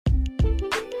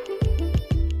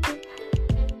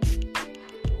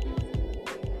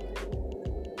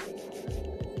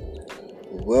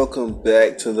Welcome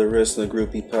back to the Wrestling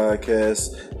Groupie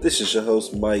Podcast. This is your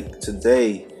host Mike.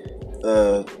 Today,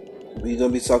 we're gonna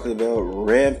be talking about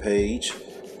Rampage,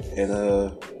 and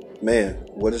man,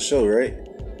 what a show, right?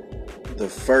 The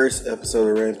first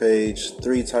episode of Rampage,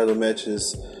 3 title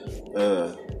matches.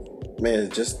 Man,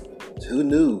 just who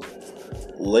knew?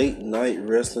 Late night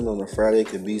wrestling on a Friday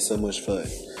could be so much fun.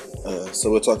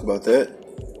 So we'll talk about that.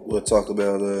 We'll talk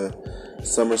about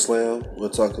SummerSlam.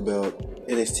 We'll talk about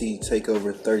NXT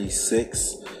TakeOver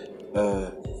 36.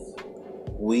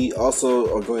 We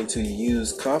also are going to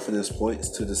use confidence points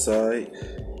to decide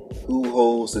who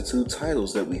holds the 2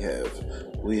 titles that we have.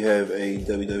 We have a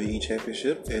WWE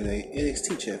Championship and a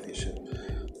NXT Championship,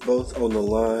 both on the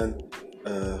line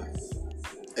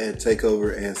at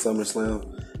TakeOver and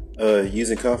SummerSlam.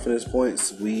 Using confidence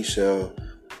points, we shall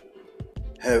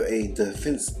have a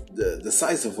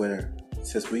decisive winner,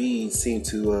 since we seem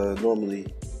to normally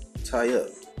tie up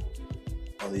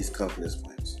on these confidence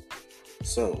points.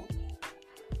 So,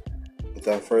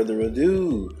 without further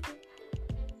ado,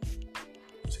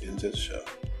 let's get into the show.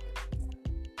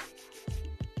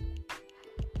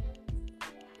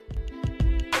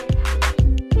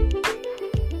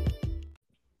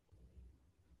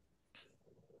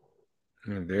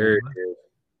 There it is.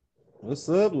 What's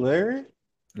up, Larry?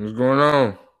 What's going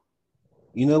on?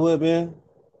 You know what, man?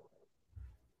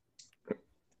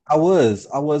 I was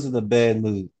in a bad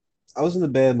mood. I was in a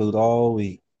bad mood all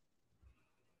week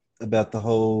about the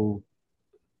whole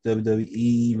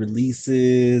WWE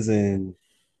releases and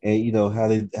you know how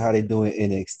they doing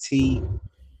NXT.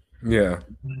 Yeah.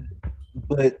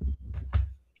 But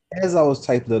as I was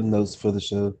typing up notes for the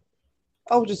show,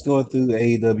 I was just going through the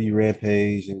AEW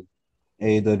Rampage and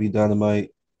AEW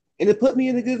Dynamite, and it put me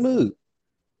in a good mood.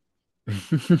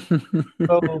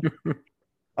 So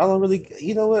I don't really,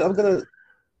 you know what? I'm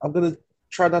gonna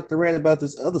try not to rant about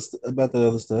about the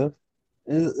other stuff,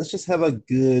 and let's just have a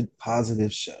good,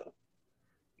 positive show.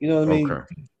 You know what I mean?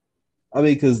 Okay. I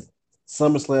mean, because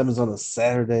SummerSlam is on a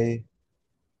Saturday,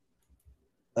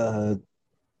 uh,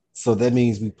 so that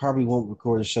means we probably won't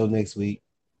record a show next week.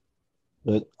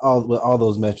 But all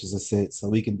those matches are set, so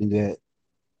we can do that.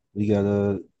 We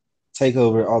gotta take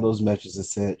over. All those matches are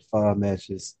set, 5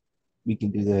 matches. We can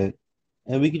do that,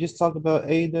 and we can just talk about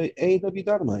AEW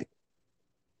Dynamite.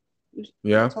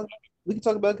 Yeah. We can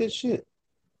talk about good shit.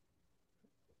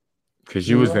 Cause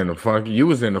You you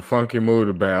was in a funky mood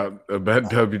about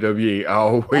WWE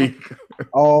all week.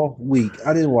 all week.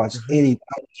 I didn't watch any.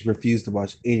 I just refused to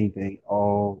watch anything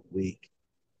all week.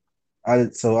 I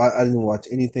didn't watch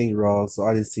anything Raw. So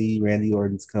I didn't see Randy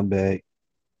Orton's comeback,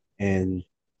 and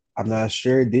I'm not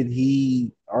sure. Did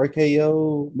he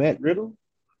RKO Matt Riddle?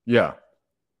 Yeah.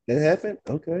 That happened.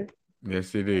 Okay.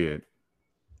 Yes, it did.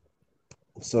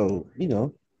 So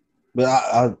but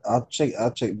I'll check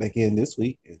back in this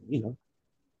week and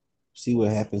see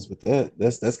what happens with that.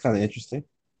 That's kind of interesting.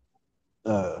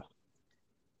 Uh,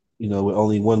 with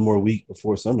only one more week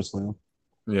before SummerSlam.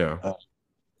 Yeah.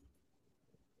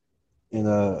 And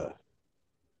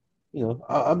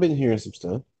I've been hearing some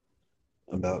stuff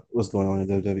about what's going on in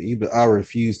WWE, but I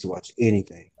refuse to watch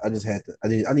anything. I just had to.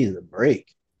 I needed a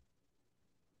break.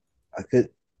 I could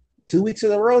 2 weeks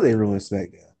in a row they ruined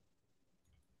SmackDown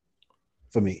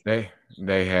for me. They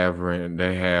have ruined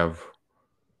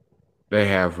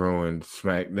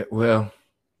SmackDown. Well,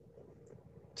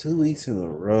 2 weeks in a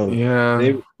row. yeah.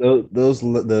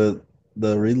 The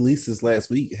releases last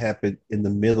week happened in the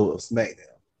middle of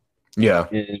SmackDown. Yeah.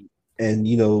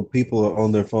 And people are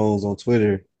on their phones on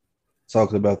Twitter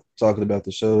talking about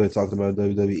the show and talking about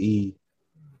WWE,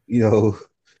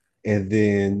 and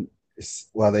then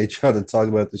while they try to talk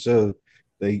about the show,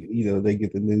 they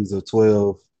get the news of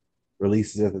 12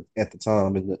 releases at the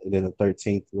time, and then the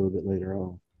 13th a little bit later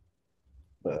on.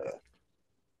 But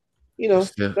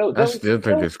I still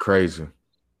think it's crazy.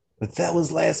 But that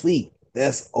was last week.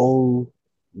 That's old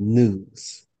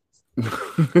news.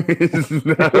 It's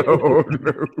not old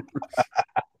news.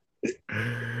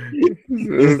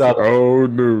 It's not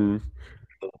old news.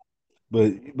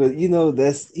 But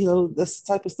that's the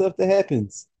type of stuff that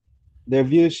happens. Their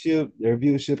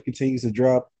viewership continues to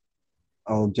drop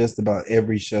on just about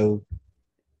every show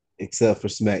except for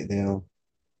SmackDown.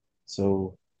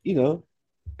 So they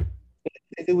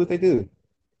do what they do.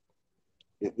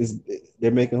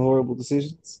 They're making horrible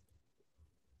decisions,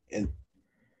 and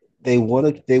they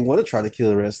want to try to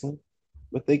kill wrestling,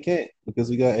 but they can't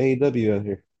because we got AEW out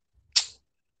here.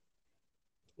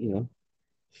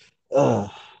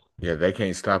 Yeah, they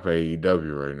can't stop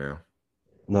AEW right now.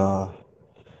 Nah.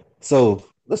 So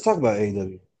let's talk about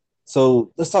AEW.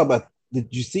 So let's talk about did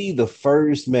you see the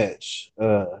first match?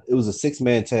 It was a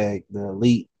 6-man tag, the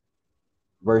Elite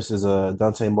versus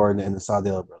Dante Martin and the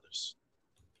Sydal brothers.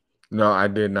 No, I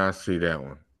did not see that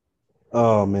one.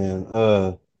 Oh man,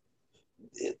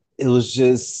 it was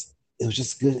just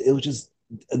good. It was just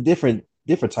a different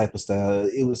type of style.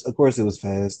 It was, of course, it was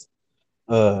fast.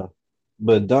 Uh,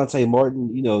 but Dante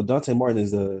Martin, Dante Martin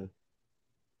is those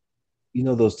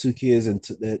two kids and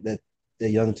that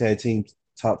young tag team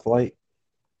Top Flight.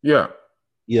 Yeah.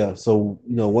 Yeah, so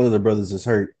one of the brothers is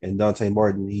hurt, and Dante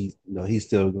Martin, he's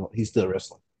still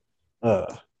wrestling.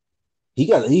 Uh, he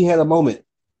had a moment.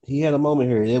 He had a moment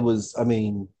here, and it was, I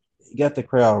mean, he got the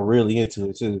crowd really into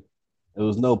it too. There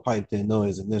was no piped in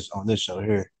noise in this on this show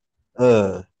here.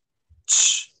 Uh,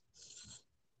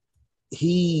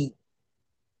 he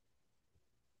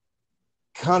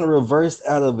kind of reversed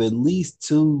out of at least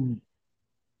two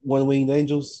one winged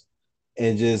angels,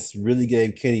 and just really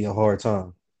gave Kenny a hard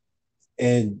time.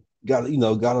 And got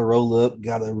to roll up,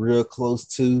 got a real close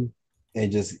to,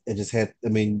 and just had, I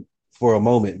mean, for a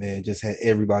moment, man, just had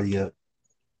everybody up.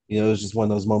 It was just one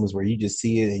of those moments where you just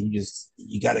see it and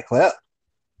you got to clap.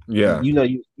 Yeah.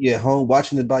 You're at home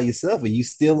watching it by yourself and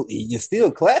you're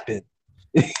still clapping.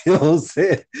 You know what I'm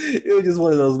saying? It was just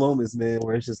one of those moments, man,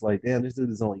 where it's just like, damn, this dude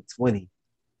is only 20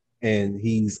 and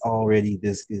he's already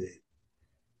this good.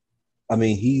 I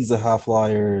mean, he's a high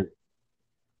flyer.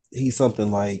 He's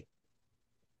something like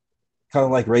kind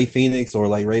of like Ray Phoenix or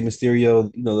like Ray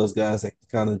Mysterio, those guys that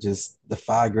kind of just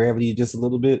defy gravity just a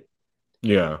little bit.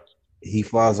 Yeah. He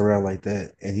flies around like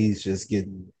that, and he's just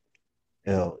getting,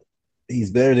 you know,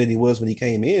 he's better than he was when he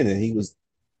came in, and he was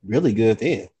really good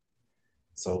then.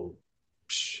 So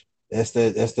that's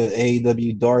the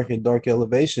AEW Dark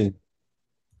Elevation,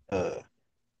 uh,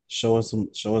 showing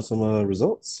some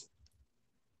results.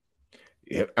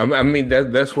 Yeah. I mean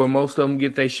that's where most of them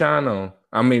get their shine on.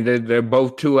 I mean they're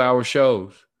both 2 hour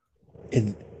shows.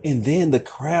 And then the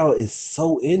crowd is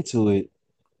so into it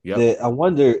Yep. that I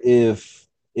wonder if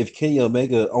Kenny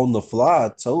Omega on the fly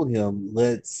told him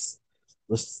let's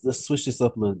switch this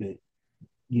up a little bit,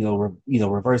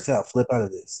 reverse out, flip out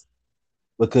of this,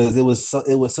 because it was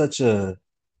such a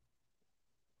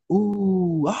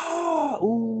ooh ah,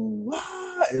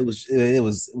 it was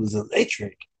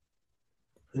electric.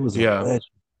 It was Yeah.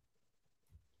 electric.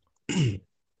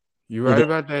 You're And right then,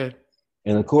 about that.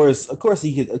 and of course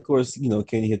he hit,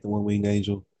 Kenny hit the one winged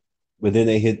angel, but then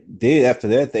after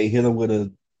that they hit him with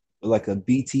a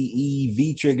BTE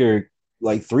V trigger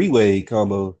like 3-way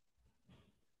combo.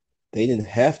 They didn't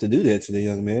have to do that to the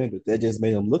young man, but that just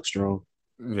made him look strong.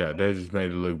 Yeah, that just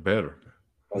made it look better.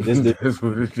 Like this dude, That's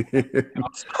what it did.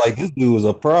 like this dude was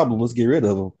a problem. Let's get rid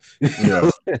of Yeah,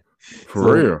 him. for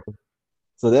so, real.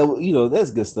 so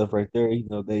that's good stuff right there.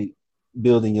 They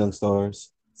building young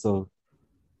stars. So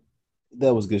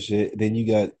that was good shit.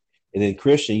 And then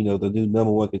Christian, the new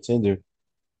number one contender.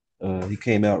 He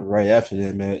came out right after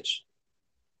that match.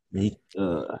 And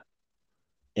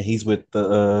he's with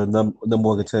the number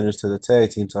one contenders to the tag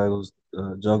team titles,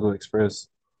 Jungle Express.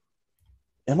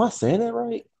 Am I saying that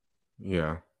right?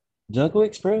 Yeah. Jungle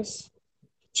Express?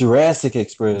 Jurassic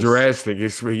Express. Jurassic,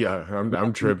 yeah,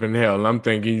 I'm tripping hell. I'm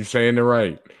thinking you're saying it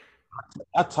right.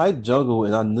 I typed Jungle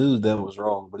and I knew that was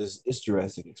wrong, but it's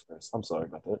Jurassic Express. I'm sorry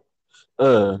about that.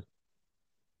 Uh,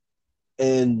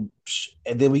 and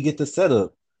then we get the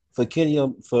setup for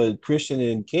Christian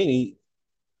and Kenny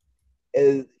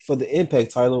for the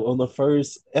Impact title on the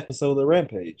first episode of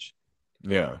Rampage.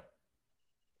 Yeah.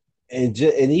 And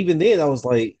even then, I was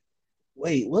like,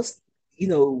 wait,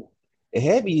 it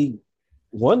had me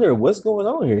wonder what's going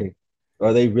on here.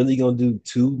 Are they really gonna do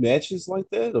two matches like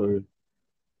that, or?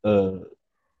 Uh,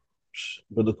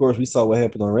 but of course, we saw what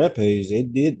happened on Rampage. They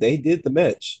did the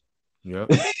match.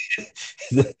 Yep.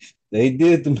 They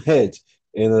did the match,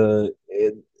 and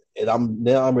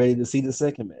I'm ready to see the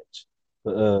second match.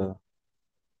 But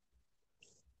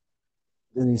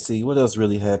let me see what else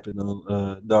really happened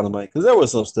on Dynamite, because there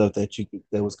was some stuff that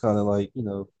was kind of like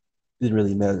didn't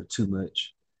really matter too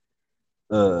much.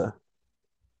 Uh,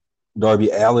 Darby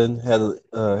Allin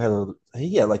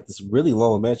he had like this really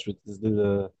long match with this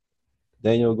dude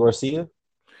Daniel Garcia.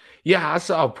 Yeah, I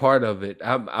saw part of it.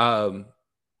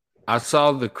 I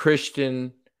saw the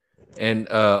Christian and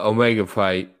Omega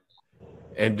fight,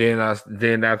 and then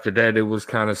after that it was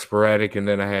kind of sporadic, and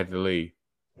then I had to leave.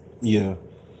 Yeah,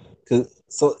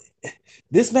 so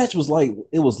this match was like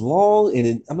it was long,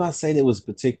 and I'm not saying it was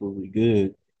particularly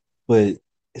good, but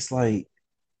it's like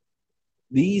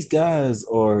these guys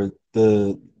are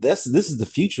this is the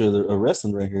future of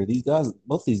wrestling right here. These guys,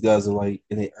 both these guys are like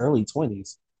in their early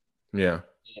 20s, Yeah.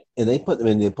 And they put them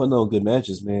in. They're putting on good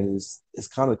matches, man. It's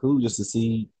kind of cool just to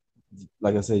see,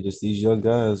 like I said, just these young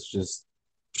guys. Just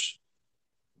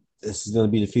this is going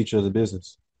to be the future of the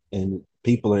business, and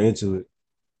people are into it.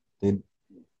 They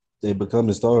they become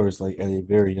the stars like at a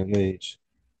very young age.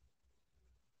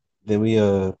 Then we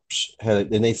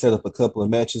then they set up a couple of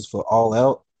matches for All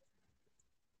Out,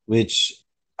 which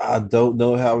I don't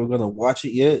know how we're gonna watch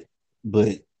it yet,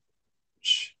 but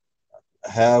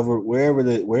however wherever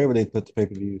they put the pay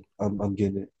per view, I'm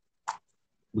getting it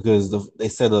because they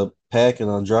set up Pac and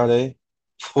Andrade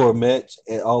for a match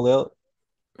at All Out.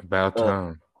 About Uh,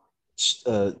 time.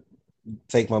 uh,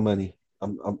 take my money.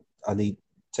 I need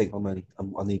take my money.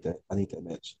 I need that. I need that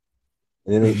match.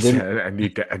 And then I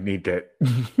need that. I need that.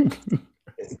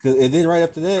 and then right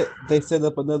after that, they set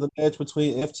up another match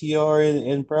between FTR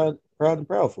and Proud and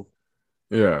Proudful.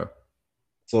 Yeah.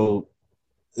 So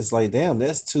it's like, damn,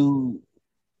 those two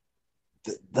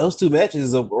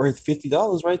matches are worth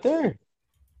 $50 right there.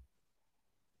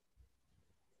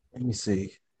 Let me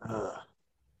see.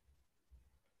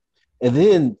 And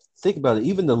then think about it.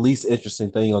 Even the least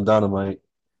interesting thing on Dynamite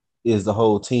is the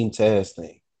whole Team Taz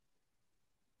thing.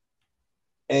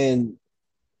 And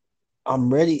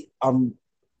I'm ready.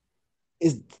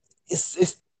 It's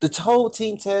it's the whole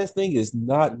Team Taz thing is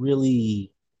not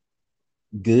really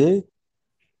good.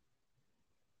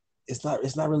 It's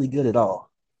not really good at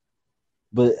all.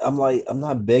 But I'm like, I'm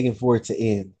not begging for it to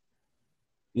end.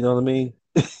 You know what I mean?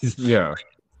 Yeah.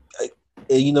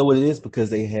 And you know what it is? Because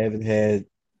they haven't had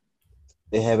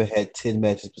 10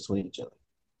 matches between each other.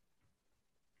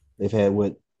 They've had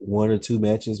what, one or two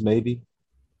matches maybe.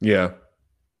 Yeah.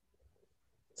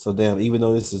 So damn, even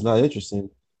though this is not interesting,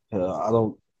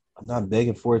 I'm not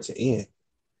begging for it to end.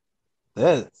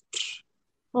 That,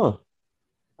 huh?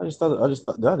 I just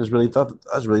really thought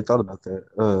about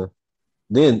that.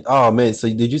 Then, oh man, so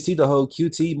did you see the whole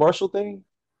QT Marshall thing?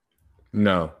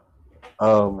 No.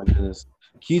 Oh my goodness,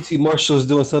 QT Marshall is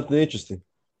doing something interesting.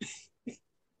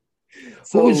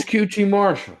 Who is So QT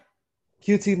Marshall?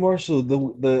 QT Marshall,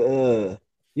 you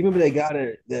remember that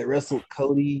guy that wrestled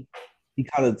Cody? He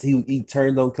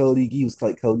turned on Cody. He was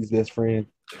like Cody's best friend.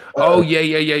 Oh Uh, yeah,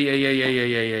 yeah, yeah, yeah, yeah, yeah, yeah,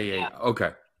 yeah, yeah, yeah, yeah.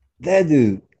 Okay. that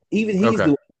dude,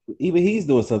 Okay. even he's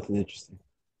doing something interesting.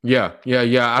 Yeah, yeah,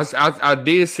 yeah. I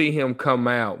did see him come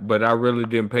out, but I really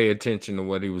didn't pay attention to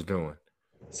what he was doing.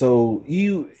 So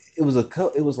it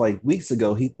was like weeks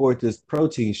ago. He poured this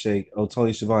protein shake on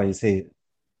Tony Schiavone's head,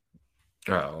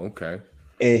 Oh, okay.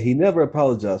 and he never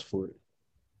apologized for it.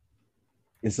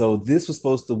 And so this was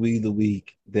supposed to be the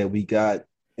week that we got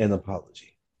an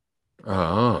apology.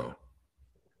 Oh.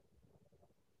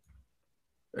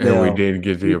 And we Now, didn't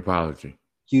get the apology.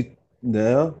 Q,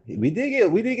 no, we did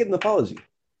get an apology.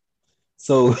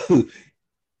 So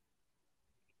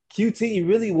QT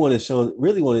really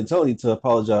wanted Tony to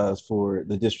apologize for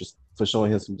for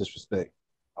showing him some disrespect.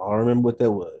 I don't remember what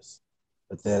that was,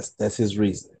 but that's his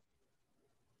reason.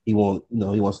 He wants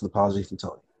an apology from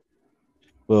Tony.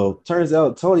 Well, turns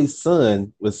out Tony's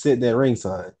son was sitting at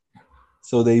ringside.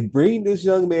 So they bring this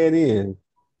young man in,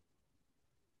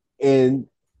 and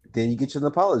then you get an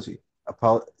apology.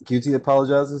 QT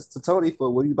apologizes to Tony for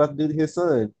what he's about to do to his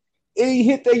son. And he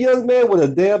hit that young man with a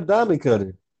damn diamond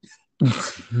cutter. I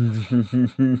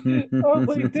was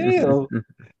like, damn.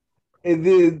 And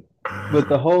then,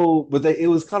 it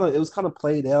was kind of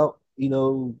played out,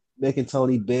 making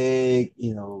Tony beg,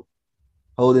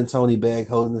 holding Tony back,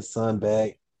 holding his son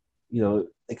back.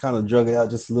 They kind of drug it out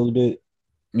just a little bit,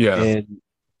 Yeah.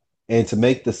 and to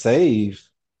make the save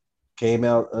came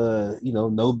out,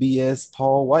 no BS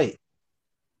Paul White.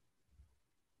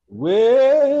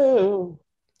 Well,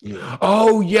 yeah,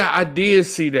 Oh yeah, I did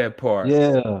see that part.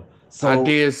 yeah. I So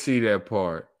did see that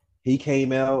part. he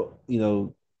came out,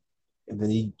 and then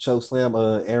he choke slam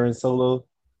Aaron Solo,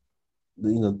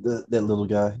 that little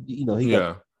guy. He got,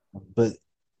 Yeah. but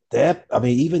I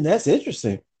mean, even that's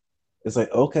interesting. It's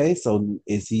like, okay, so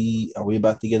are we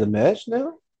about to get a match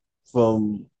now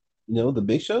from, the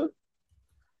Big Show?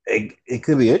 It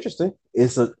could be interesting.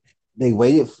 They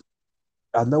waited.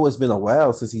 I know it's been a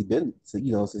while since he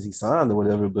signed or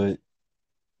whatever, but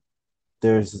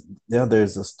there's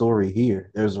a story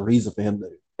here. There's a reason for him to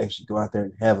actually go out there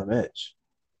and have a match.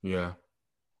 Yeah.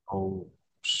 Oh,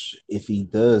 if he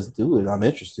does do it, I'm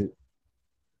interested.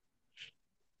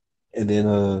 And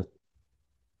then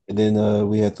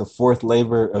we had the fourth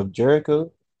labor of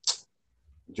Jericho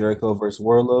versus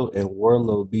Warlow, and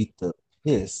Warlow beat the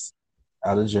piss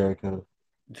out of Jericho.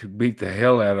 To beat the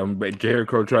hell out of him, but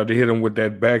Jericho tried to hit him with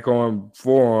that back arm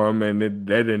forearm, and that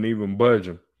didn't even budge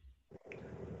him.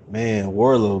 Man,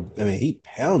 Warlow, I mean, he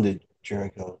pounded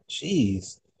Jericho.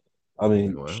 Jeez. I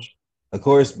mean, Well, of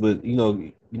course, but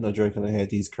Drake kind of had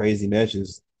these crazy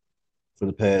matches for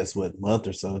the past month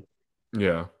or so,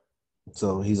 yeah.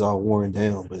 so he's all worn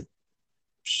down. But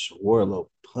Wardlow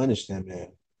punished that man,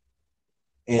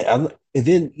 and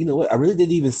then you know what? I really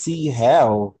didn't even see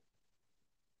how.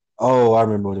 Oh, I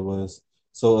remember what it was.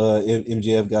 So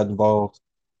MJF got involved,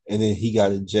 and then he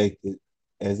got ejected.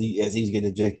 As he's getting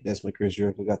ejected, that's when Chris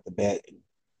Jericho got the bat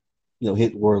and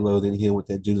hit Wardlow, then hit him with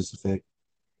that Judas effect.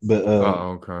 But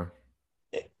Oh, okay.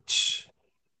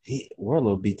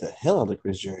 Wardlow beat the hell out of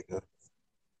Chris Jericho.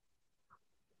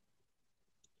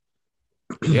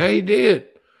 Yeah, he did.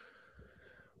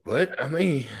 But I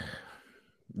mean,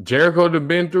 Jericho have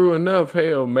been through enough.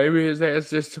 Hell, maybe his ass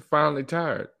just finally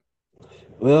tired.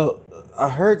 Well, I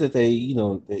heard that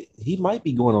that he might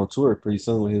be going on tour pretty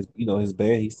soon with his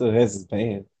band. He still has his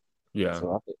band, Yeah,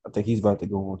 so I think he's about to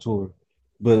go on tour.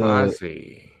 But I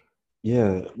see.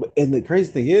 yeah, and the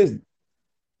crazy thing is,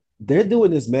 they're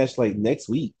doing this match like next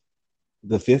week,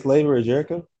 the fifth labor of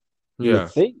Jericho. Yeah.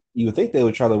 You would think they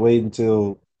would try to wait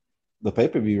until the pay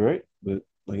per view, right? But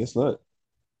I guess not.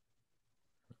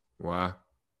 Why?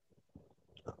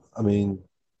 I mean,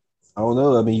 I don't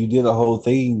know. I mean, you did a whole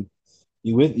thing.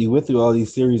 You went through all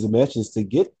these series of matches to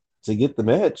get the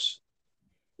match.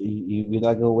 You're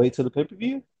not gonna wait till the pay per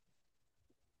view.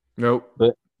 Nope.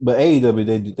 But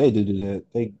AEW they do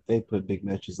that. They put big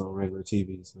matches on regular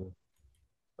TV. So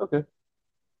okay.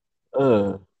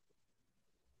 Uh,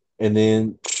 and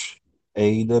then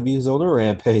AEW is on a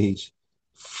rampage.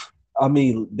 I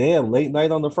mean, damn, late night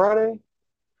on the Friday.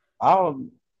 I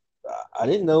I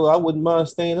didn't know I wouldn't mind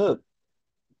staying up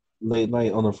late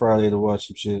night on a Friday to watch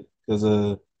some shit because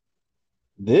that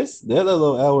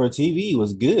little hour of TV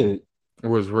was good. It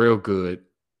was real good.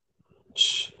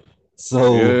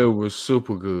 So Yeah, it was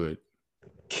super good.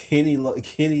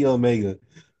 Kenny Omega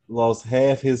lost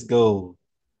half his gold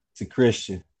to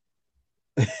Christian.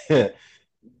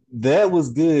 That was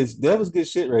good. That was good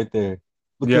shit right there.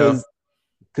 Yeah.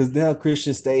 Because now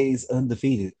Christian stays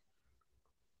undefeated.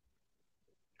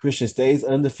 Christian stays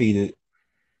undefeated.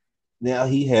 Now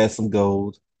he has some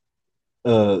gold.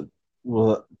 Uh,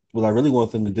 well, what I really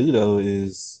want them to do though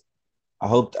is I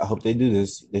hope they do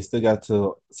this. They still got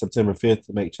till September 5th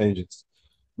to make changes,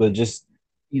 but just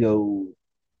you know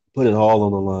put it all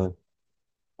on the line.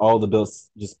 All the belts,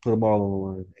 just put them all on the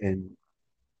line, and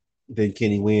then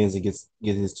Kenny wins and get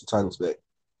his two titles back.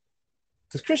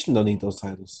 Because Christian don't need those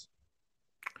titles.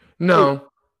 No.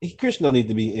 Christian don't need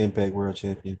to be Impact World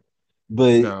Champion.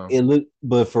 But No.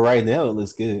 but for right now, it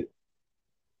looks good.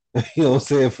 You know what I'm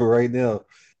saying? For right now,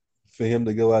 for him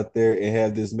to go out there and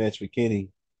have this match with Kenny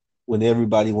when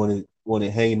everybody wanted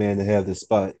Heyman to have this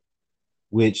spot,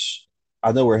 which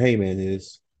I know where Heyman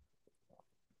is.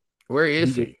 Where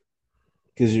is he?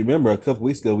 Because you remember a couple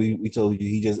weeks ago we told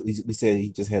you we said he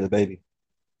just had a baby.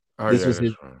 Oh This yeah, was that's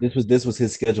his right. this was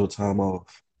his scheduled time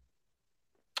off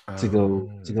to go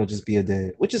Oh, just be a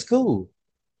dad, which is cool.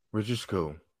 which is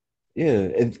cool. Yeah,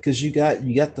 and because you got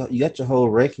your whole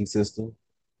ranking system,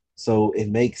 so it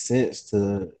makes sense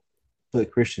to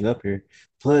put Christian up here.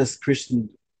 Plus, Christian,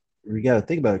 we got to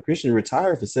think about it. Christian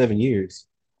retired for 7 years.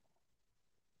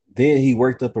 Then he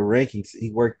worked up a rankings. He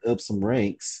worked up some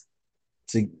ranks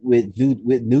to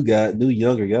new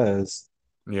younger guys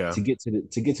Yeah. to get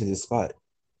to this spot.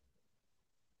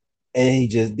 And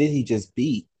he just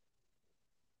beat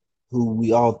who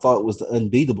we all thought was the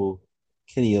unbeatable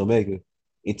Kenny Omega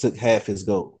and took half his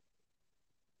gold.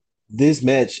 This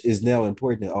match is now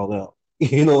important at all out.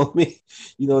 You know what I mean?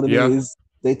 You know what I Yeah. mean?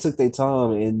 They took their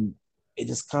time and it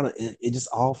just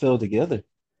all fell together.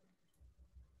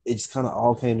 It just kind of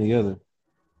all came together.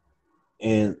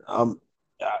 And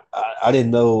I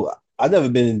didn't know I've never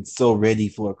been so ready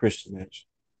for a Christian match.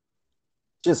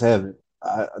 Just haven't.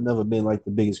 I've never been like the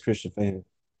biggest Christian fan.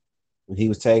 When he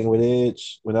was tagging with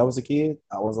Edge when I was a kid,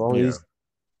 Yeah. I was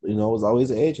always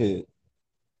an Edge head.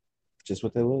 Just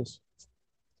what that was.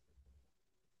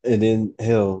 And then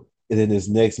this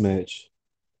next match,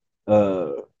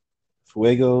 uh,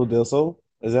 Fuego del Sol.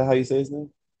 Is that how you say his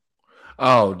name?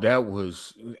 Oh, that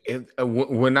was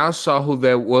when I saw who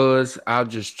that was. I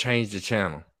just changed the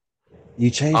channel. You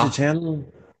changed the Uh, channel.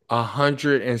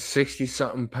 160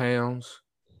 something pounds.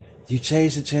 You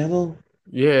changed the channel.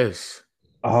 Yes.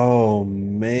 Oh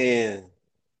man,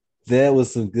 that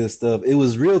was some good stuff. It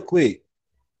was real quick.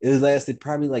 It lasted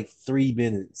probably like 3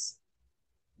 minutes,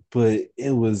 but it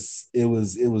was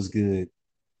good.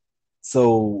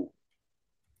 So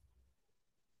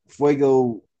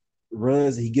Fuego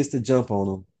runs. He gets the jump on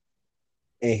him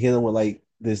and hit him with like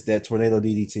that tornado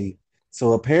DDT.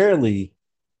 So apparently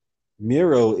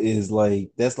Miro is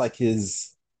like that's like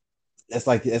his that's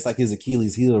like his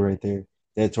Achilles heel right there.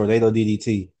 That tornado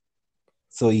DDT.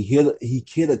 So he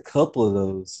hit a couple of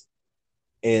those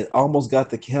and almost got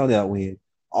the count out win.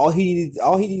 All he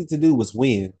needed to do was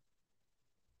win.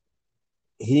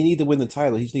 He didn't need to win the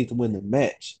title. He just needed to win the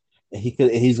match, and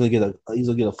he's gonna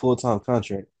get a full time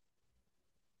contract.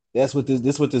 That's what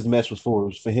this match was for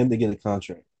him to get a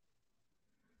contract.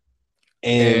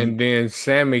 And And then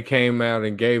Sammy came out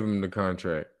and gave him the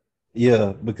contract.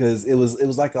 yeah, because it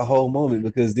was like a whole moment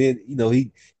because then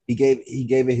he gave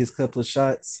it his couple of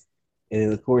shots,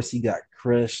 and of course he got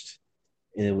crushed,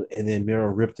 and then Miro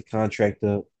ripped the contract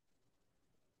up,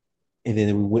 and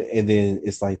then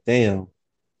it's like damn,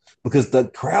 because the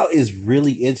crowd is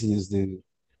really into this dude.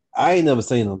 I ain't never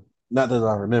seen him, not that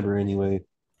I remember anyway.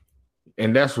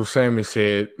 And that's what Sammy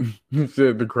said. He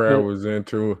said the crowd But was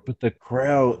into it. but the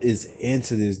crowd is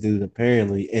into this dude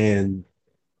apparently, and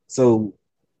so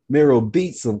Miro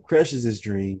beats him, crushes his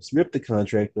dreams, ripped the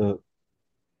contract up,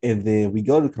 and then we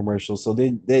go to commercial. So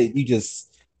then they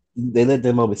let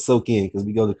that moment soak in because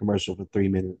we go to commercial for 3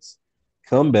 minutes,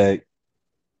 come back,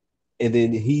 and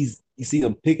then you see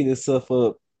him picking himself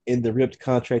up, and the ripped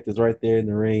contract is right there in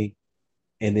the ring,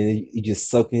 and then you just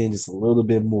soak in just a little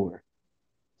bit more,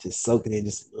 just soaking in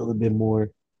just a little bit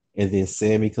more, and then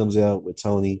Sammy comes out with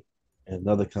Tony and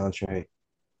another contract,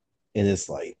 and it's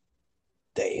like,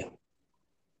 damn,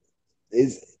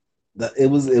 it's it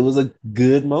was a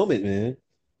good moment, man.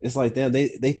 It's like damn,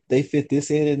 they fit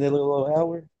this in that little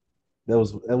hour. That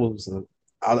was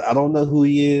I don't know who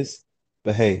he is,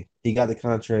 but hey, he got the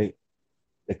contract.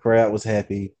 The crowd was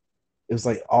happy. It was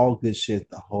like all good shit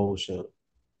the whole show.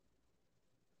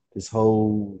 This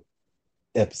whole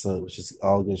episode was just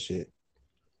all good shit.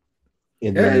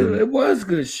 And Yeah, then it was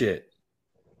good shit.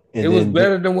 It and was then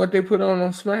better than what they put on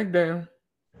SmackDown.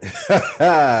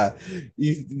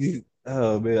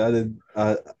 oh man,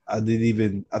 I didn't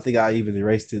even I think I even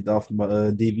erased it off my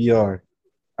DVR.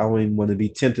 I don't even want to be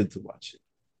tempted to watch it.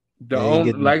 The I ain't only,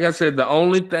 getting like I said, the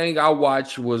only thing I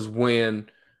watched was when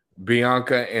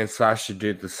Bianca and Sasha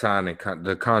did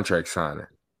the contract signing.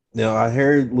 now. I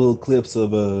heard little clips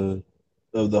of the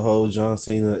whole John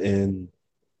Cena and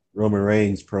Roman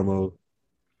Reigns promo,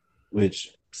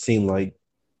 which seemed like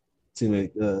Cena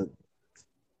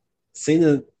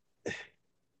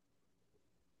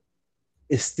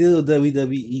is still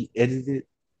WWE edited,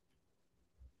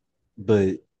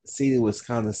 but Cena was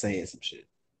kind of saying some shit.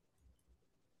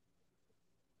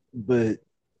 But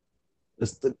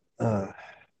it's the uh,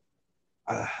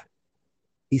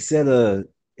 he said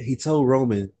he told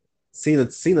Roman Cena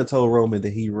told Roman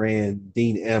that he ran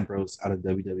Dean Ambrose out of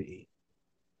WWE.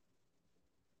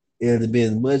 It would have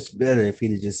been much better if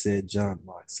he'd have just said John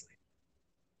Moxley.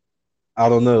 I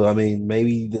don't know. I mean,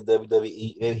 maybe the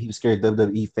WWE, maybe he was scared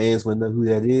WWE fans wouldn't know who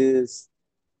that is,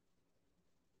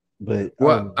 but I don't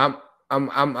Well, know.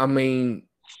 I mean,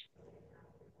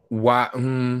 why?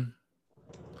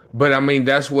 But I mean,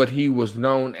 that's what he was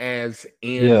known as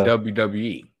in Yeah,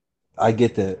 WWE. I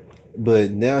get that.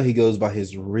 But now he goes by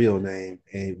his real name,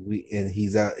 and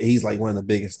he's out. He's like one of the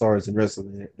biggest stars in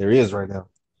wrestling there is right now.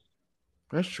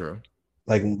 That's true.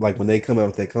 Like when they come out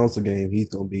with that console game, he's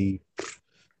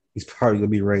probably gonna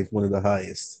be ranked one of the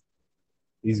highest.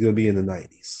 He's gonna be in the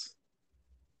 90s.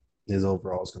 His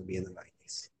overall is gonna be in the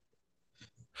 90s.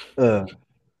 Uh,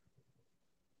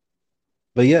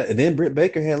 but yeah, and then Britt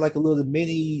Baker had like a little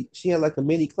mini. She had like a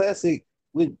mini classic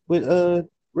with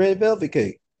Red Velvet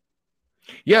Cake.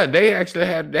 Yeah, they had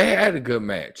a good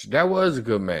match. That was a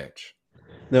good match.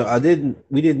 No, I didn't.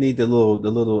 We didn't need the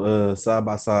little side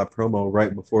by side promo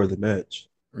right before the match.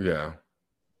 Yeah,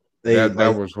 They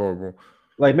that was horrible.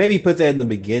 like maybe put that in the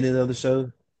beginning of the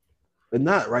show, but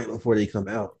not right before they come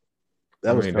out.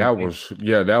 I That was mean, kind of weird.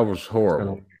 that was Kind of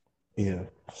horrible. weird. Yeah,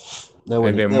 that And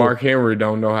was then that was. Mark Henry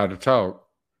don't know how to talk.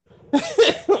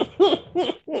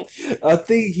 I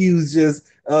think he was just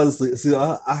honestly. See,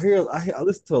 I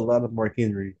listen to a lot of Mark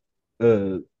Henry,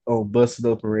 on Busted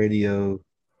Open Radio,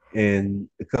 and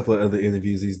a couple of other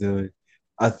interviews he's doing.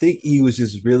 I think he was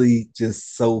just really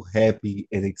just so happy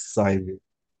and excited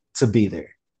to be there.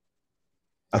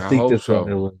 I I think hope that's what so.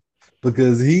 it was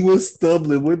because he was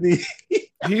stumbling, wasn't he?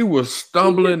 He was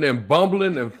stumbling and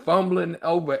bumbling and fumbling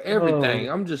over everything.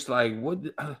 Oh, I'm just like, what?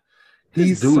 This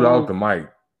he's dude off the so mic.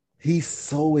 he's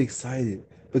so excited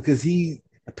because he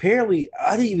apparently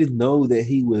I didn't even know that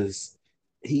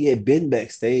he had been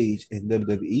backstage in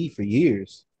WWE for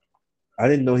years. I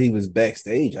didn't know he was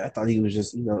backstage. I thought he was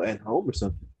just at home or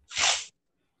something.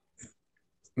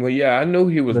 Well, yeah, I knew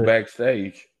he was But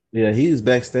backstage. yeah, he was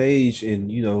backstage,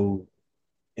 and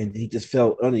and he just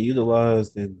felt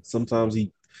underutilized. And sometimes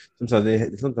he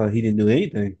didn't do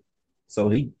anything. So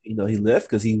he left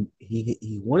because he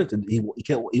wanted to he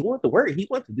wanted to work. He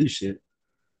wanted to do shit.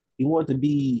 He wanted to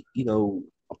be,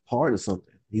 a part of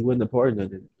something. He wasn't a part of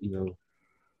nothing,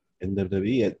 in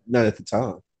WWE not at the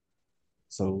time.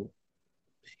 So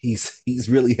he's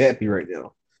really happy right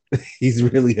now. He's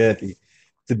really happy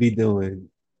to be doing,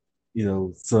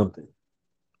 something.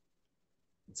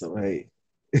 So hey,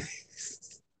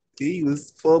 he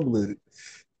was fumbling.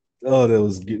 Oh, that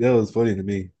was funny to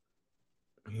me.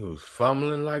 He was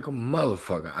fumbling like a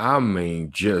motherfucker. I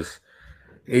mean, just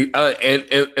and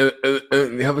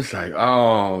I was like,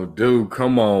 oh, dude,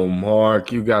 come on,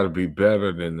 Mark, you got to be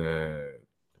better than that.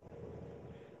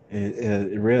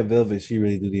 And Red Velvet, she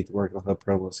really do need to work on her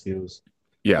promo skills.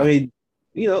 I Yeah, mean,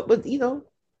 but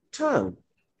time,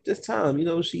 just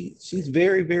time. She's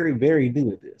very, very, very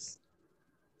new at this.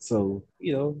 So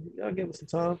I'll give her some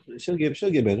time. She'll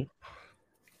get better.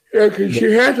 yeah,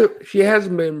 because But she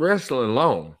hasn't been wrestling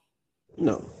long.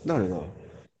 no, not at all.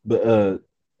 But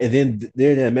and then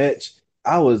during that match,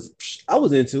 I was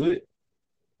into it.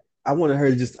 I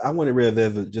wanted Red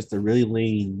Velvet just to really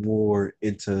lean more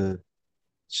into.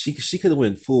 She could have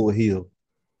went full heel.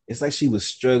 It's like she was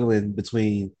struggling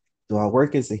between, do I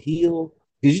work as a heel?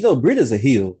 Because Britt is a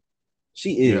heel.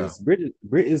 She Yeah, is.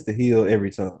 Britt is the heel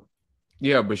every time.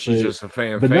 yeah, but she's But just a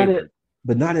fan but not in favorite.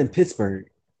 but not in Pittsburgh.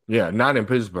 Yeah, not in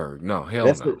Pittsburgh. No, hell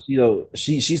That's no. what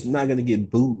she's not gonna get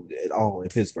booed at all in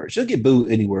Pittsburgh. She'll get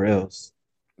booed anywhere else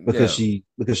because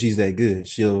Yeah, she's that good.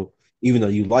 She'll, even though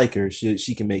you like her,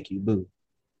 she can make you boo.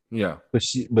 yeah,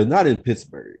 But not in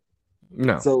Pittsburgh.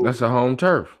 no, So that's a home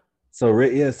turf. so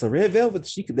Red Velvet,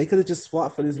 they could have just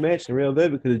swapped for this match, and Red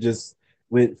Velvet could have just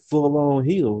went full on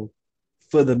heel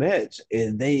for the match,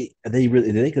 and they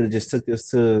could have just took this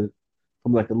to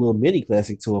from like a little mini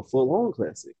classic to a full on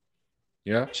classic.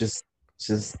 Yeah, Just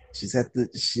she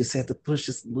just had to push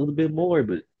just a little bit more,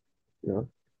 but you know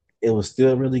it was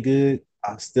still really good.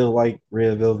 I still like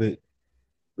Red Velvet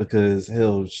because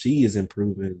hell, she is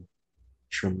improving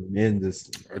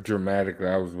tremendously. dramatically.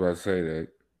 I was about to say that.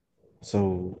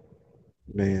 So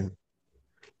man,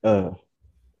 uh,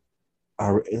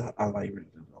 I I like Red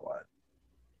Velvet a lot.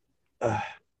 Uh,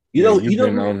 you Yeah, know, you've you know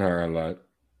been who? on her a lot.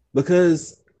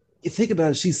 Because you think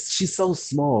about it, she's so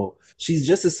small. She's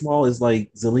just as small as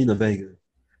like Zelina Vega.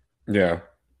 Yeah,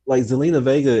 Like Zelina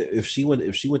Vega, if she went to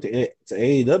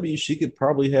AEW, she could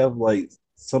probably have like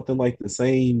something like the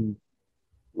same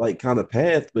like kind of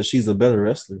path, but she's a better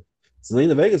wrestler.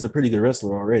 Zelina Vega's a pretty good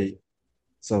wrestler already,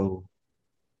 so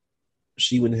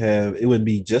she wouldn't have it wouldn't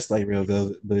be just like Real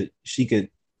Velvet, but she could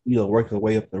work her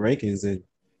way up the rankings and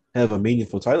have a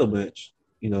meaningful title match.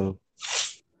 You know,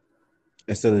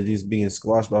 instead of just being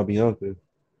squashed by Bianca,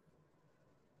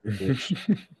 which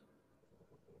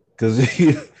because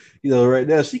right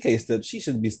now she can't step. She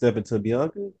shouldn't be stepping to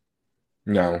Bianca.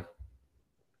 no.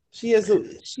 She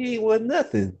ain't won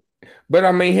nothing. But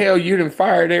I mean, hell, you done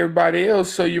fired everybody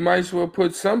else, so you might as well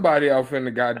put somebody off in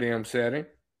the goddamn setting.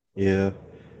 Yeah,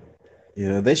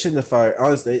 yeah. They shouldn't have fired.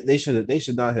 Honestly, they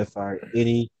should not have fired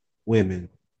any women.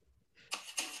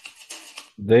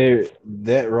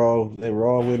 That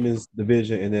Raw women's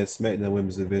division and that SmackDown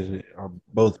women's division are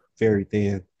both very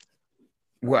thin.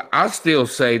 Well, I still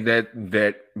say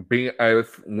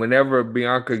whenever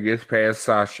Bianca gets past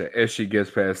Sasha, if she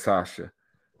gets past Sasha,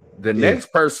 the Yeah,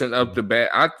 next person up the bat,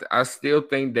 I still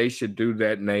think they should do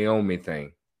that Naomi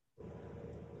thing.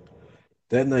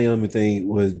 that Naomi thing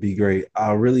would be great.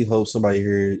 I really hope somebody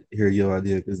hear your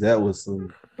idea because that was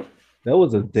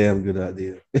a damn good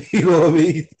idea. You know what I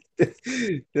mean?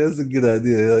 That's a good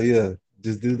idea. Hell yeah.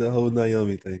 Just do the whole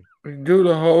Naomi thing. Do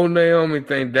the whole Naomi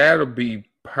thing. That'll be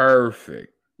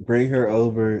perfect. Bring her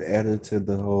over, add her to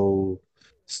the whole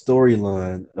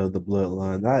storyline of the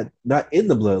bloodline. Not in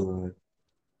the bloodline,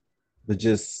 but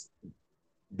just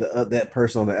that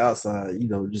person on the outside,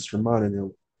 just reminding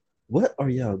them, what are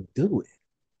y'all doing?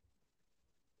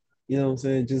 You know what I'm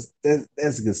saying? Just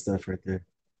that's good stuff right there.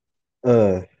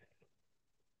 Uh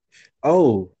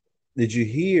oh, did you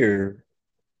hear?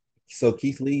 So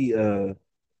Keith Lee, I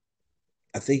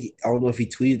don't know if he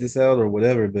tweeted this out or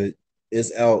whatever, but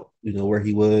it's out, where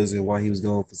he was and why he was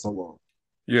gone for so long.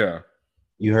 Yeah,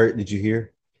 You heard? Did you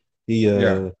hear? He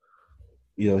yeah,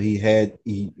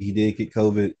 he did get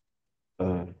COVID,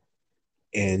 uh,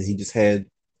 and he just had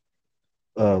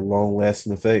long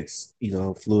lasting effects.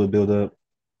 Fluid buildup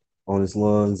on his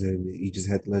lungs, and he just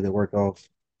had to let it work off.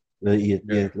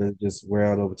 yeah, Let it just wear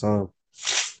out over time.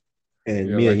 And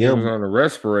yeah. Mia Like he was Yim, on a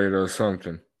respirator or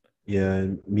something. yeah,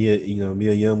 and Mia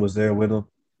Yim was there with him,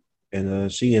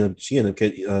 and she ended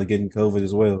up getting COVID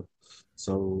as well.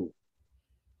 So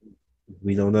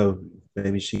we don't know.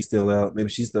 Maybe she's still out. Maybe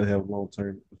she still have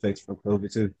long-term effects from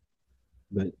COVID too.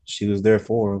 But she was there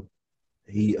for him.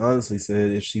 He honestly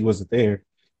said if she wasn't there,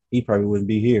 he probably wouldn't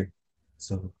be here.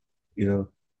 So, you know,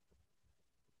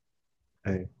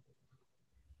 hey,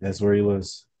 that's where he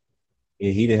was.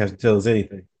 And he didn't have to tell us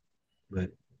anything.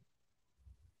 But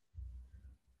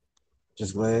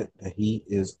just glad that he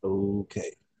is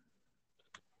okay.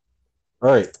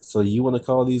 All right. So you want to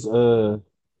call these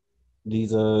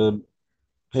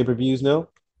pay-per-views now?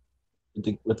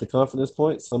 With the confidence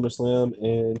points, SummerSlam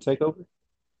and Takeover?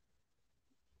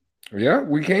 Yeah,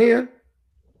 we can.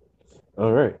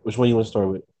 All right. Which one you want to start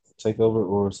with? Takeover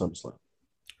or SummerSlam?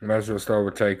 Might as well start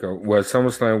with Takeover. Well,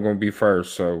 SummerSlam going to be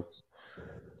first, so.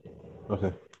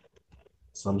 Okay.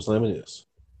 SummerSlam it is.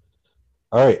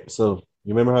 All right. So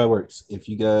you remember how it works.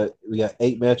 We got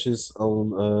 8 matches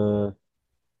on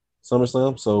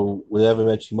SummerSlam. So whatever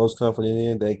match you're most confident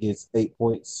in, that gets 8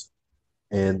 points.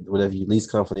 And whatever you're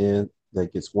least confident in,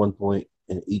 that gets 1 point.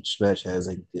 And each match gets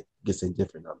a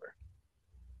different number.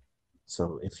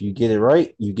 So if you get it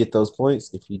right, you get those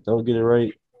points. If you don't get it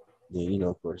right, then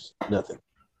of course, nothing.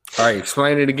 All right,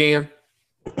 explain it again.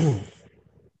 All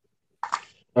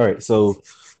right, so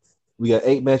we got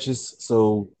 8 matches.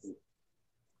 So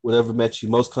whatever match you're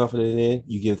most confident in,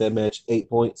 you give that match 8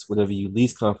 points. Whatever you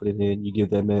least confident in, you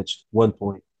give that match 1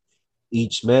 point.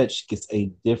 Each match gets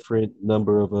a different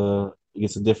number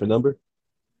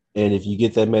and if you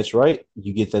get that match right,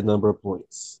 you get that number of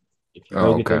points. If you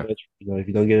don't get that match, if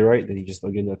you don't get it right, then you just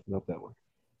don't get nothing off that one.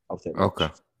 Off that match. Okay.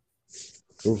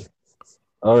 Cool.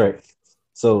 All right.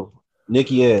 So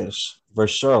Nikki Ash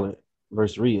versus Charlotte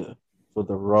versus Rhea for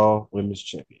the Raw Women's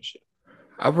Championship.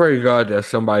 I pray to God that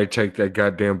somebody take that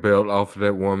goddamn belt off of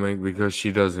that woman because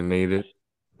she doesn't need it.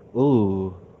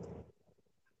 Ooh.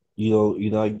 So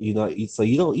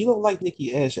you don't like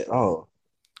Nikki Ash at all.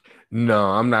 No,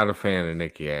 I'm not a fan of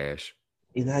Nikki Ash.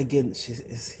 You're not getting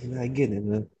it,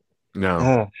 man.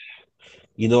 No.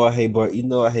 I hate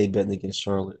betting against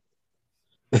Charlotte.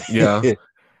 Yeah.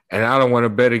 And I don't want to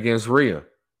bet against Rhea.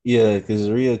 Yeah, because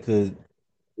Rhea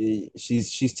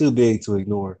she's too big to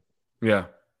ignore. Yeah.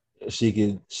 She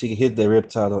could hit that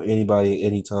riptide on anybody at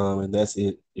any time, and that's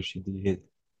it if she did hit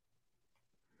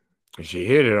it. She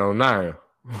hit it on Nia.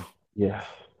 Yeah.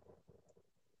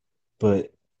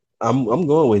 But I'm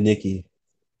going with Nikki.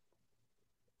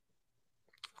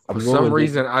 For some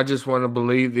reason, I just want to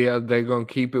believe they're going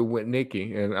to keep it with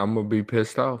Nikki, and I'm going to be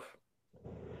pissed off.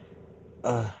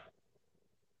 I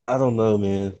don't know,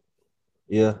 man.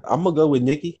 Yeah, I'm going to go with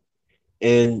Nikki.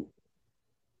 And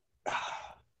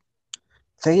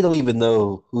they don't even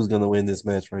know who's going to win this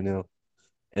match right now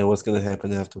and what's going to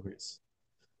happen afterwards.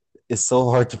 It's so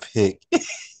hard to pick.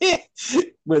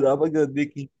 But I'm going to go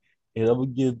Nikki, and I'm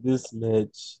going to give this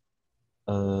match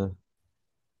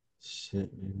shit,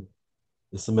 man.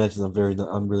 It's a match that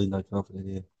I'm really not confident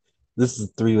in. This is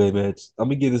a 3-way match. I'm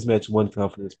gonna give this match 1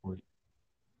 confidence point.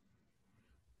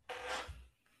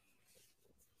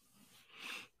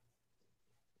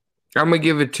 I'm gonna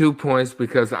give it 2 points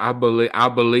because I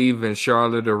believe in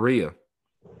Charlotte or Rhea.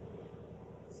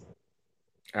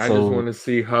 I just want to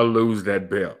see her lose that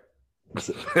belt.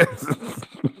 So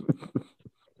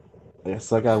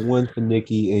I got 1 for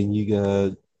Nikki, and you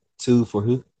got 2 for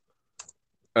who?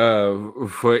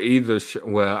 For either.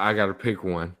 Well, I gotta pick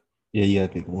one. Yeah, you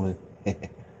gotta pick one.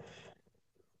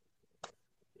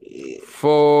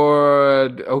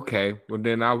 Okay, well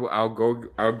then I'll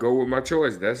go with my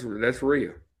choice. That's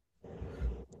Rhea.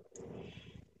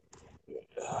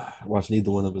 Watch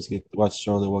neither one of us watch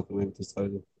Charlotte walk away with this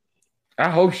title. I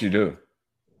hope she do.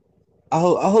 I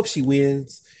hope she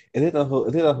wins, and then I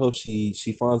hope she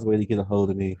finds a way to get a hold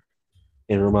of me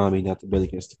and remind me not to bet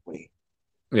against the Queen.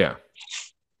 Yeah,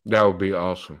 that would be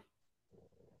awesome.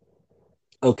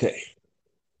 Okay,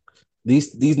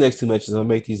 these next 2 matches, I'll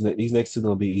make these next 2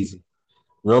 gonna be easy.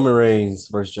 Roman Reigns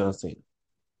versus John Cena.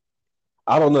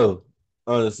 I don't know,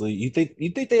 honestly. You think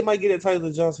they might get a title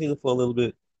to John Cena for a little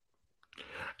bit?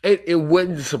 It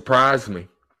wouldn't surprise me.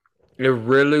 It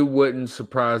really wouldn't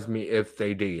surprise me if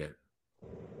they did.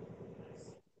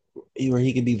 Where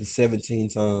he could be the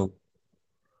 17-time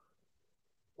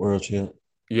world champ.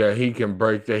 Yeah, he can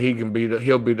break that.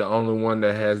 He'll be the only one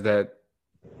that has that.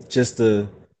 Just a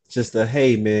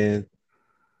hey man,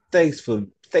 thanks for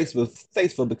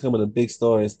becoming a big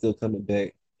star and still coming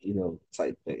back,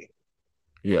 type thing.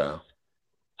 Yeah.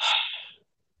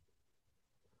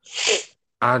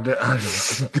 I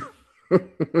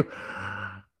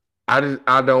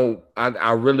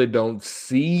really don't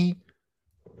see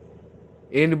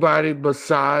anybody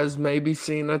besides maybe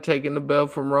Cena taking the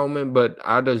belt from Roman, but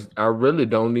I really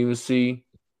don't even see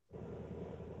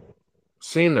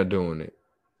Cena doing it.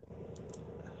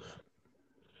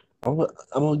 I'm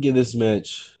gonna give this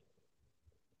match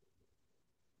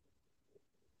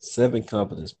 7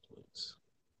 confidence points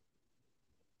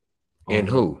And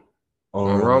on who? on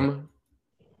On Roman Roman?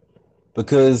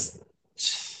 because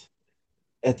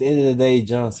at the end of the day,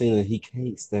 John Cena he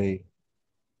can't stay.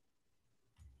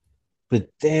 But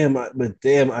damn,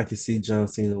 I can see John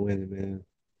Cena winning, man.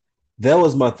 That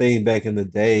was my thing back in the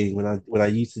day when I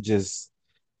used to just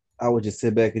I would just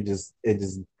sit back and just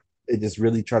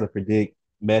really try to predict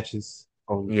matches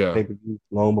on Yeah. pay-per-view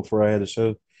long before I had a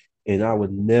show, and I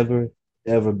would never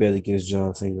ever bet against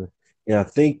John Cena. And I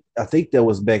think that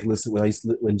was back listen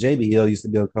when JBL used to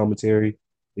be on commentary.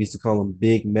 We used to call him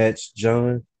Big Match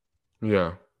John.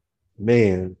 Yeah.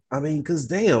 Man, I mean, cause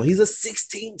damn, he's a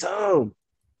 16-time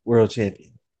world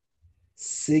champion.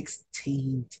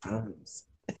 16 times.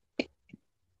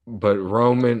 But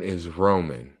Roman is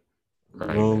Roman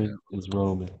right now. Roman is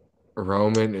Roman.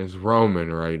 Roman is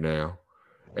Roman right now.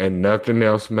 And nothing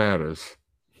else matters.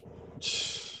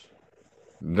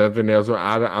 Nothing else.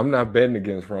 I'm not betting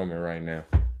against Roman right now.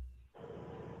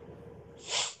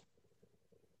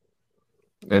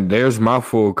 And there's my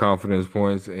full confidence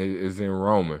points is in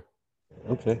Roman.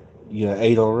 Okay. You got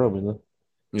 8 on Roman, huh?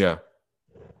 Yeah.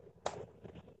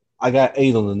 I got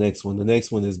 8 on the next one. The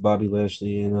next one is Bobby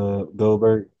Lashley and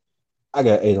Goldberg. I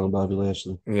got 8 on Bobby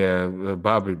Lashley. Yeah.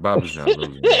 Bobby's not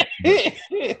losing that.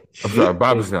 I'm sorry,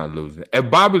 Bobby's not losing. If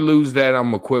Bobby loses that,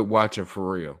 I'm gonna quit watching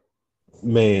for real.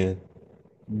 Man,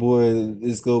 boy,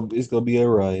 it's gonna be a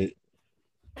riot.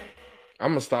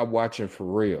 I'm gonna stop watching for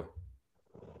real.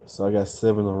 So I got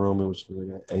 7 on Roman, which means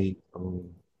I got 8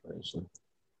 on Lashley.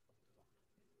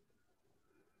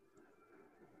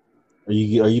 Are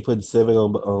you putting 7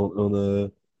 on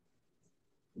the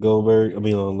Goldberg? I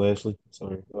mean on Lashley.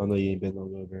 Sorry, I know you ain't been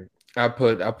on Goldberg. I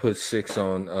put 6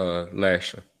 on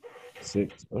Lashley.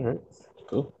 6. All right,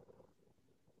 cool.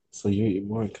 So you're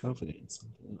more confident in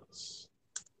something else.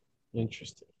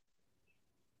 Interesting.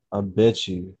 I bet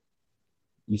you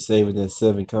saving that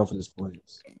 7 confidence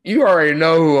points. You already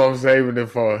know who I'm saving it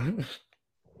for.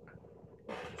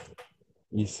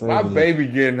 You My saving it. baby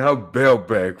getting her belt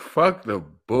back. Fuck the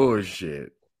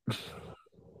bullshit.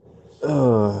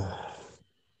 Let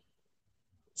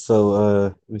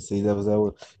me see. That was that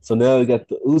one. So now we got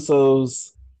the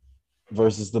Usos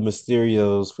versus the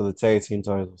Mysterios for the tag team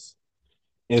titles.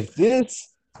 If this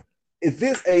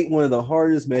ain't one of the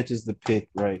hardest matches to pick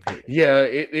right here. Yeah,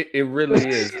 it really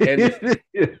is. And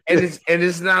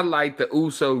it's not like the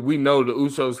Usos. We know the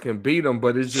Usos can beat them,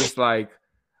 but it's just like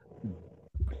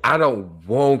I don't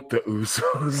want the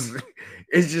Usos.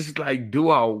 It's just like, do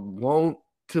I want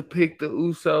to pick the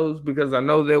Usos because I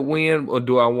know they'll win, or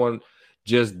do I want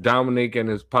just Dominic and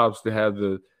his pops to have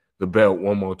the belt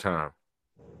one more time?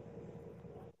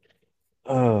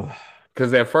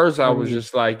 Because at first I was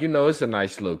just like, it's a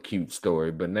nice little cute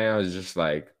story, but now it's just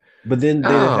like, but then they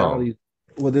done had all oh, these.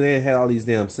 Well, then they had all these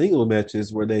damn single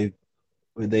matches where they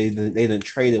done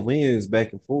traded wins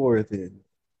back and forth, and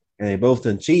they both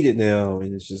done cheated now,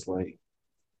 and it's just like,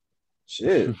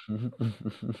 shit.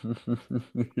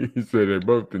 he said they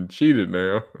both been cheated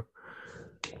now.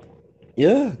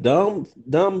 Yeah, Dom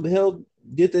held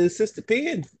did the assisted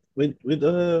pin with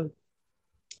to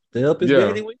help his Yeah,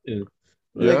 daddy win.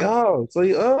 Like, yeah. so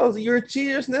you're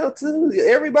cheaters now too.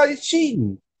 Everybody's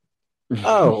cheating.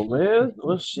 Oh man,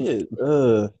 well shit.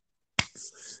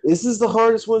 This is the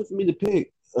hardest one for me to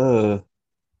pick. But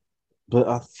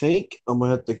I think I'm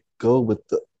gonna have to go with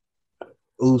the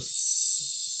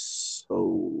Uso.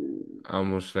 I'm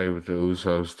gonna stay with the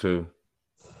Usos too.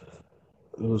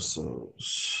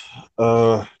 Usos.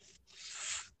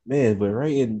 Man, but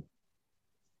right in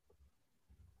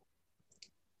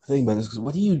think about this because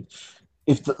what do you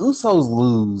if the Usos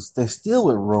lose, they're still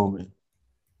with Roman.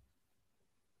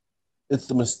 If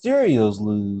the Mysterios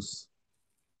lose,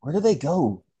 where do they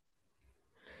go?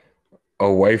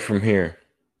 Away from here.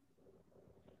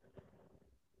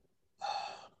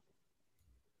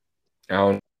 I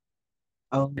don't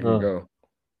I don't even know. go.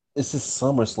 It's just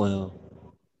SummerSlam.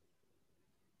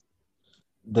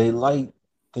 They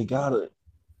gotta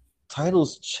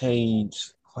titles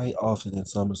change quite often in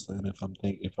SummerSlam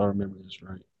if I remember this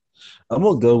right. I'm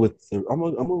gonna go with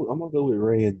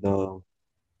Ray and Dom.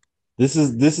 This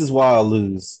is why I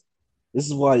lose. This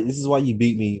is why you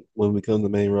beat me when we come to the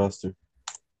main roster.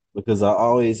 Because I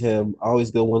always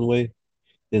go one way,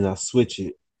 then I switch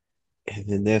it, and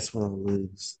then that's when I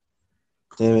lose.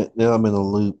 Damn it, now I'm in a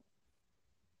loop.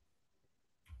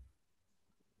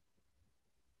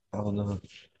 I don't know.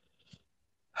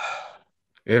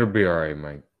 It'll be all right,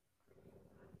 Mike.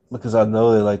 Because I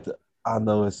know they like the I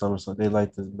know it's SummerSlam. They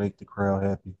like to make the crowd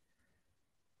happy.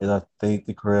 And I think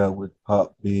the crowd would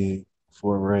pop big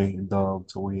for Ray and Dom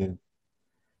to win.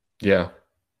 Yeah,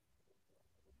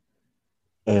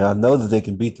 And I know that they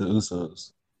can beat the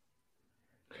Usos.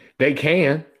 they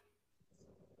can.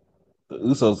 The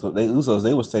Usos,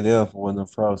 they will stay down for one of them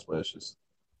frog splashes.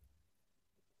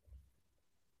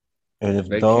 And if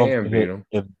They Dom can can beat hit,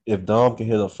 them. if Dom can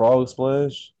hit a frog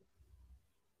splash,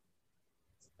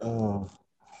 oh,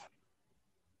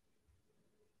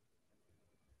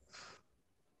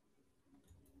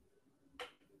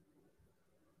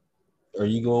 are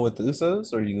you going with the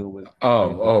Usos or are you going with Oh,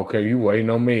 everybody? okay. You waiting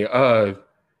on me?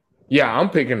 Yeah, I'm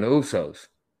picking the Usos.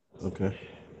 Okay.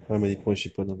 How many points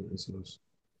you put on the Usos?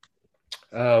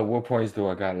 What points do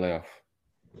I got left?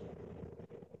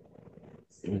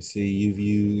 Let me see. You've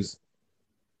used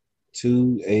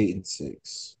 2, 8, and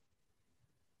 6.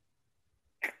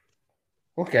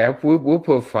 Okay, we'll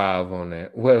put 5 on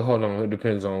that. Well, hold on. It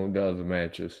depends on the other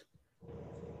matches.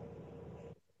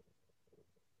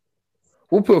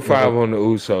 We'll put 5 on the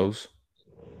Usos.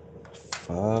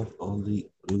 5 on the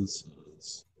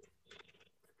Usos.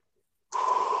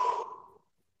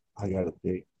 I gotta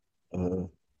pick.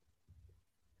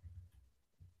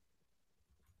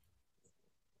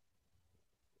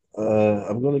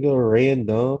 I'm gonna go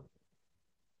random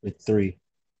with 3.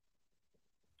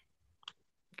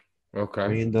 Okay.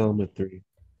 Random with 3.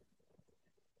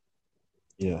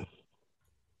 Yeah,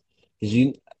 because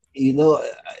you know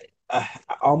I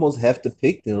almost have to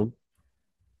pick them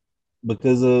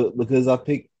because I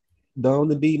picked Dom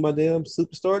to be my damn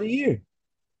superstar of the year.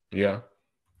 Yeah.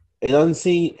 And I done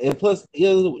seen, and plus,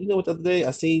 you know what the other day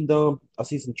I seen Dom. I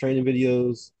seen some training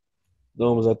videos.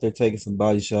 Dom was out there taking some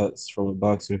body shots from a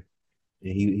boxer,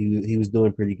 and he was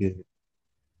doing pretty good.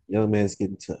 Young man's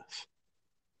getting tough.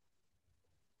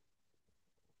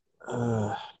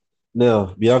 Uh,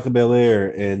 Now Bianca Belair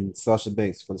and Sasha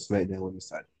Banks for the SmackDown Women's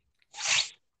title.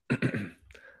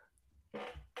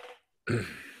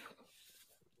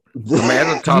 I'm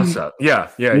at a toss up. Yeah.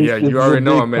 This You is a already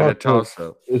know big I'm at a toss-up. toss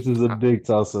up. This is a big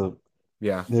toss-up.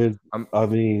 Yeah. I'm I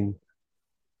mean,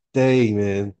 dang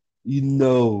man, you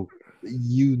know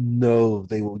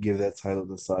they will give that title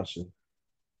to Sasha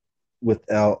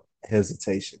without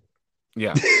hesitation.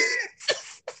 yeah.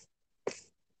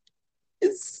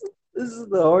 It's this is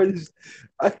the hardest.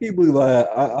 I can't believe I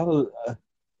don't.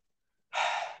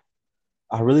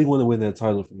 I really want to win that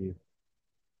title from you.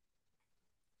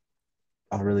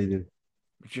 I really do.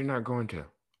 But you're not going to.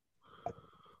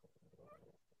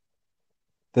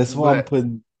 That's why I'm But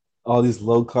putting all these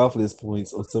low confidence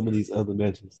points on some of these other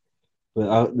matches.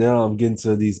 But now I'm getting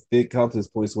to these big confidence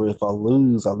points where if I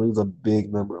lose a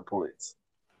big number of points.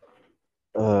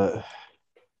 Uh,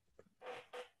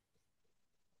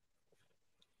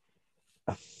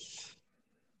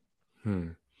 hmm.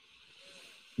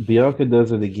 Bianca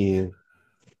does it again.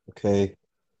 Okay,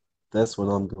 that's what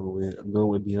I'm going with. I'm going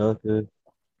with Bianca.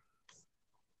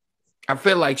 I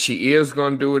feel like she is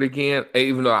going to do it again,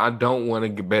 even though I don't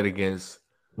want to bet against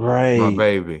my Right.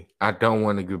 baby. I don't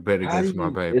want to bet How do against my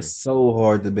you? baby. It's so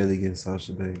hard to bet against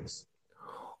Sasha Banks.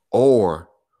 Or,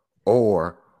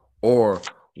 or, or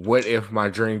what if my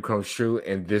dream comes true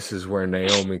and this is where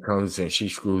Naomi comes and she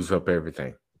screws up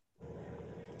everything?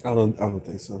 I don't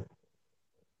think so.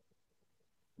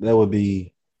 That would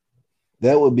be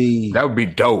that would be That would be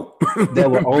dope. that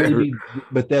will only be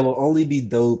but that will only be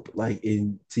dope like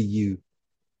in to you.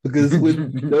 Because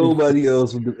when nobody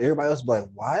else would do, everybody else would be like,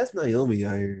 why is Naomi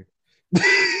out here?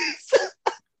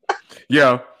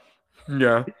 yeah.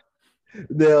 Yeah.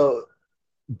 Now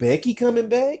Becky coming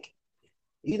back,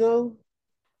 you know?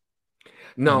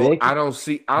 No, Becky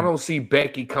I don't see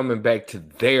Becky coming back to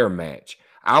their match.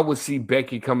 I would see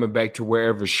Becky coming back to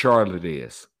wherever Charlotte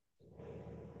is.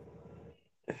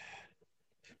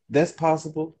 that's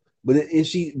possible. But is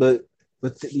she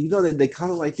you know that they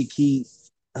kind of like to keep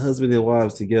husband and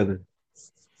wives together.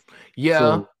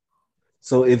 Yeah.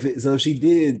 So if she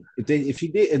did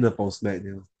end up on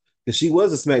SmackDown, because she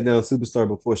was a SmackDown superstar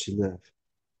before she left.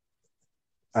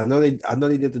 I know they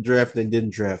did the draft and they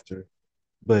didn't draft her,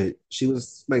 but she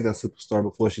was a SmackDown superstar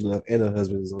before she left, and her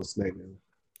husband is on SmackDown.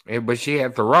 Yeah, but she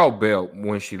had the Raw belt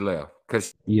when she left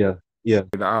because Yeah, yeah,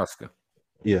 the Oscar.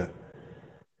 yeah.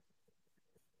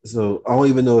 So I don't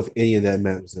even know if any of that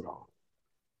matters at all.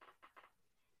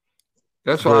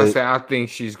 That's why I But say I think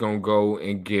she's gonna go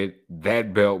and get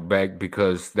that belt back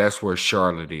because that's where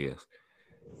Charlotte is.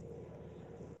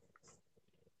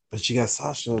 but she got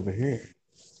Sasha over here.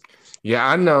 Yeah,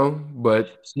 I know,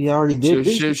 but She already did.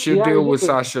 she'll deal with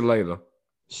Sasha later.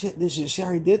 She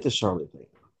already did the Charlotte thing.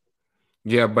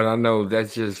 Yeah, but I know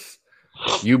that's just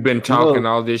You've been You talking know,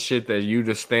 all this shit that you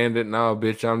the standard. No,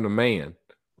 bitch, I'm the man.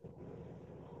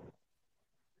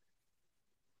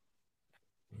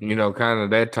 You know, kind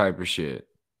of that type of shit.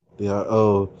 yeah.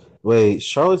 Oh, wait.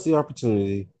 Charlotte's the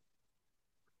opportunity.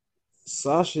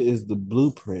 Sasha is the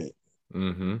blueprint.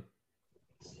 Mm-hmm.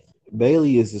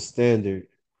 Bailey is the standard,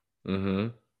 Mm-hmm.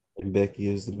 and Becky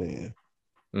is the man.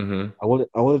 Mm-hmm. I wonder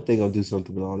if they're gonna do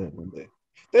something with all that one day.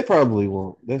 They probably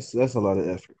won't. That's a lot of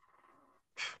effort.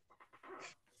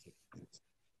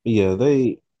 But yeah,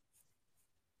 they.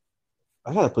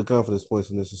 I gotta put confidence points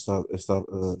in this and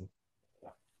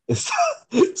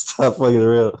stop fucking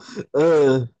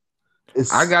around.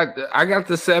 It's I got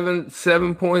the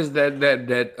seven points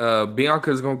that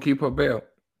Bianca's gonna keep her belt.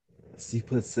 you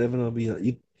put seven on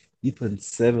me. You putting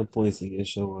 7 points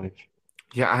against your wife.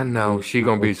 Yeah, I know. Yeah, She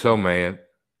gonna be so mad.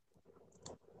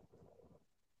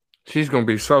 She's gonna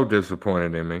be so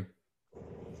disappointed in me.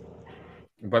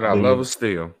 But I but love yeah, her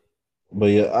still.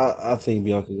 I think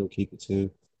Bianca's gonna keep it too,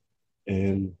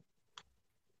 and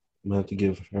I'm gonna have to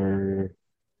give her.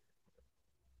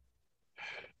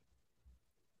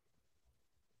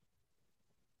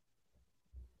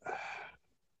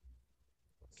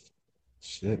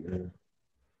 Shit, man.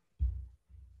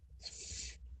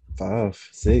 5,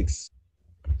 6.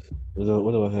 What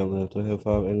do I have left? Do I have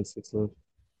 5 and 6 left?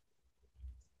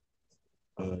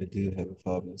 I do have a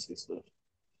 5 and 6 left.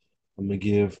 I'm gonna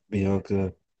give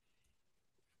Bianca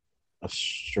a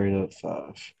straight up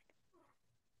 5.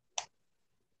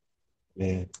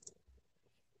 Man,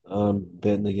 I'm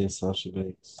betting against Sasha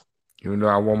Banks. Even though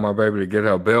I want my baby to get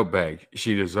her belt back,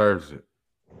 she deserves it.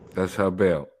 That's her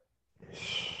belt.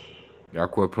 Y'all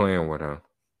quit playing with her.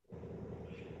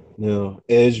 No,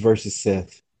 Edge versus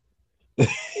Seth.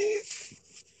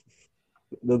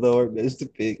 The hard match to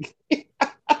pick.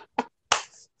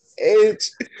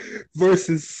 Edge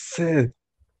versus Seth.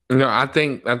 No, I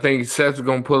think Seth's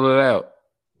gonna pull it out.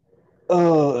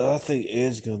 Oh, I think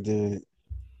Edge gonna do it.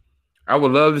 I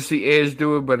would love to see Edge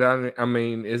do it, but I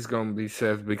mean it's gonna be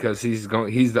Seth because he's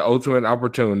the ultimate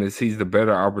opportunist. He's the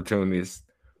better opportunist.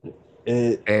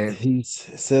 And And he's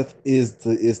Seth is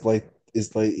the it's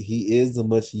like he is a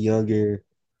much younger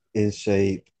in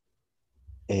shape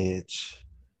Edge.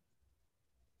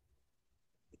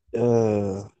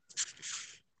 Uh,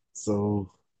 so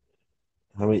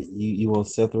how many you want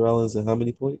Seth Rollins and how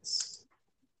many points?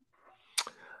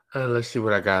 let's see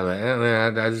what I got.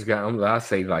 I just got. I'll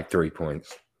say like 3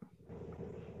 points.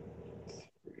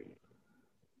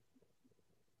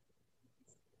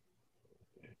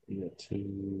 You got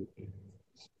two.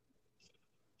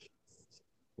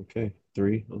 Okay,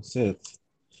 3 on Seth.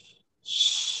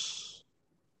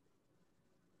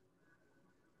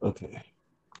 Okay.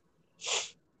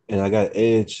 And I got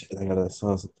Edge, and I got to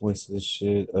assign some points to this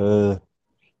shit. I don't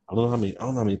know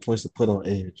how many points to put on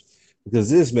Edge because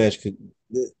this match could.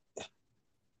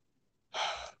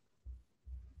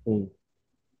 Hmm.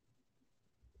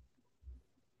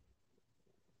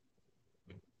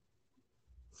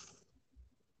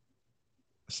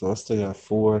 So I still got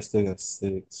 4. I still got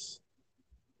 6.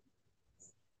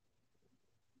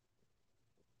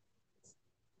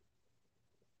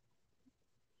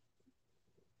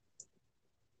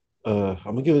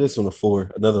 I'm gonna give this one a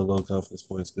 4. Another low confidence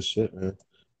points. Cause shit, man.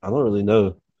 I don't really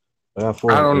know. I got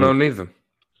 4 I on don't know Edge. neither.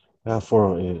 I got 4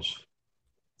 on Edge.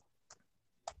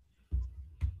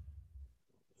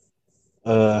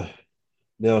 Uh,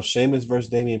 Now Sheamus versus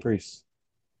Damian Priest.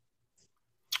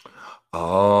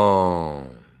 Oh,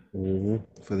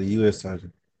 For the U.S. title.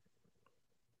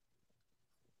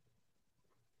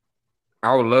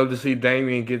 I would love to see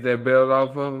Damien get that belt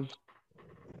off of him,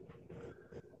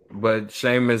 but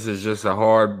Sheamus is just a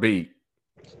hard beat.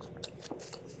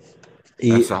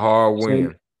 He, That's a hard Sheamus,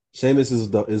 win. Sheamus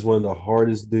is one of the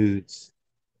hardest dudes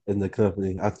in the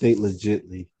company. I think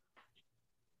legitly.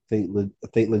 I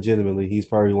think legitimately he's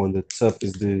probably one of the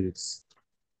toughest dudes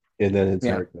in that Yeah.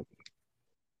 entire company.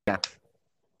 Yeah.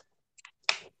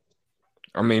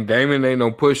 I mean, Damon ain't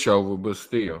no pushover, but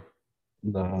still.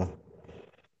 Nah.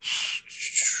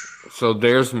 So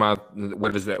there's my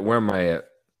what is that? Where am I at?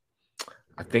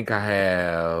 I think I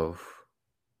have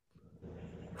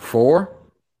 4.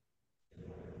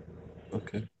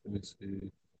 Okay. Let me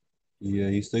see. Yeah,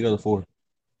 you still got a 4.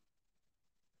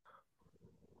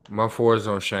 My 4 is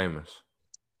on Sheamus.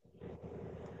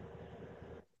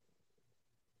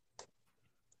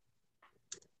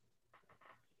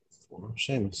 4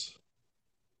 Sheamus.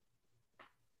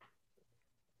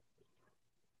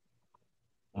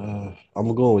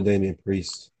 I'm going with Damian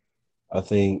Priest. I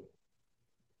think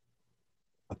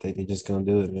I think they're just gonna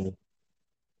do it, man.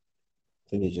 I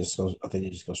think they just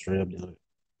go straight up do it.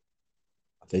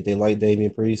 I think they like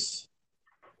Damian Priest.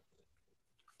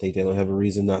 I think they don't have a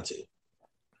reason not to.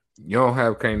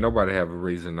 Can't nobody have a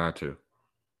reason not to.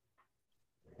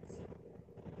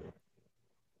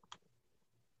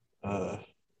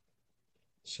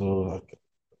 So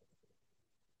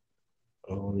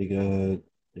I only got,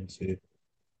 let's see,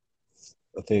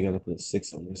 I think I gotta put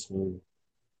 6 on this one.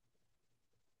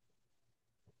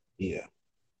 Yeah.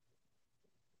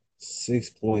 6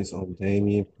 points on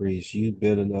Damian Priest. You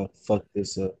better not fuck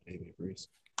this up, Damian Priest.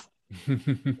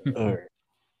 All right.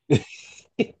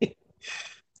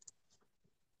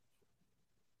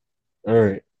 All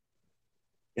right.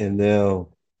 And now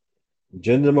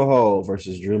Jinder Mahal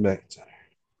versus Drew McIntyre.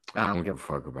 I don't give a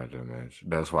fuck about that match.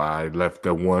 That's why I left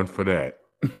the one for that.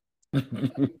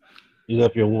 You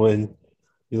left your one.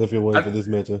 You left your one for this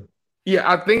match. Yeah,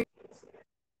 I think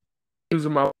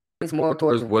using my points more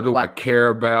towards what do I care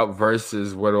about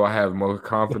versus what do I have more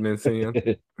confidence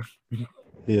in.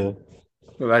 Yeah.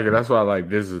 Like that's why I like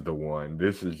this is the one.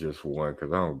 This is just one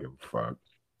because I don't give a fuck.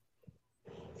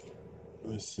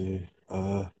 Let's see.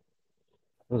 What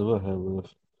do I have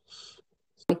left?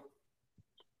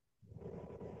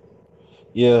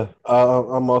 Yeah,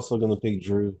 I'm also gonna pick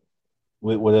Drew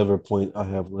with whatever point I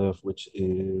have left, which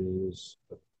is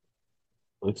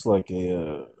looks like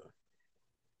a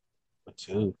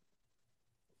 2.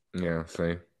 Yeah,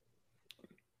 see.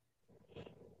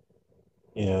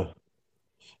 Yeah,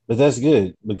 but that's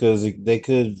good because they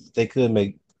could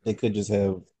just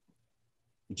have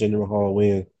Jinder Mahal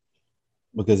win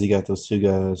because he got those 2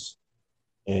 guys,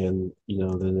 and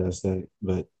then that's that.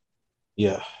 But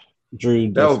yeah,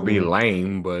 Drew That would be definitely.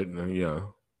 lame, but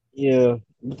Yeah,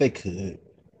 but they could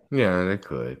yeah, they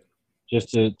could. just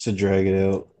to drag it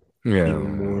out Yeah,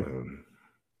 even more.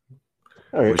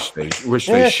 All right, wish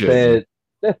they should.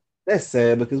 That's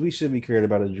sad because we should be caring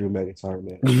about a Drew McIntyre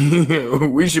match.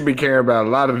 We should be caring about a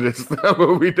lot of this stuff,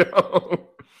 but we don't.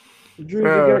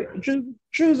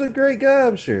 Drew's a great guy.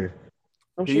 I'm sure.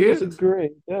 He's a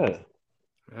great guy.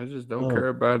 I just don't care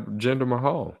about Jinder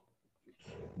Mahal.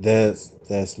 That's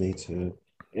me too.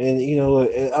 And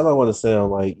I don't want to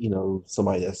sound like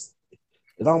somebody that's.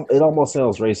 It almost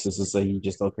sounds racist to say you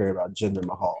just don't care about Jinder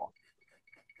Mahal.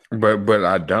 But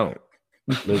I don't.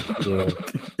 But, yeah.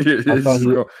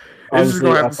 It's just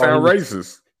gonna have to sound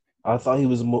racist. I thought he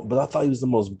was the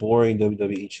most boring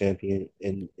WWE champion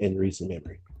in recent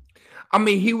memory. I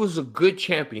mean, he was a good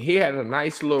champion. He had a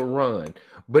nice little run,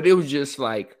 but it was just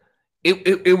like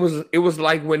it was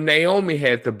like when Naomi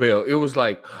had the belt. It was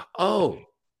like, oh,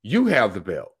 you have the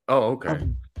belt. Oh, okay.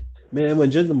 Man,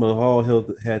 when Jinder Mahal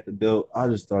had the belt, I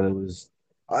just thought it was.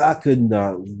 I could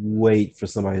not wait for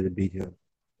somebody to beat him,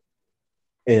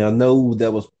 and I know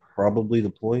that was probably the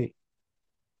point,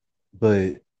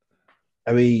 but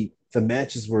I mean, the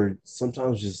matches were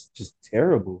sometimes just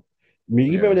terrible. I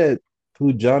mean, you remember that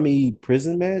Pujami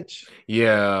prison match?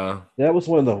 Yeah. That was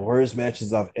one of the worst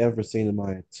matches I've ever seen in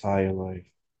my entire life.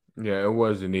 Yeah, it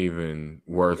wasn't even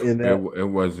worth it. It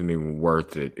wasn't even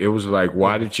worth it. It was like,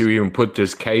 why did you even put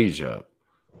this cage up?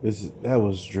 That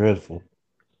was dreadful.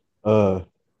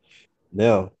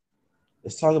 Now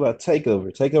let's talk about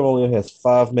Takeover. Takeover only has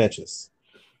 5 matches,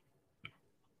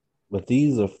 but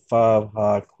these are 5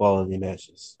 high quality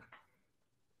matches.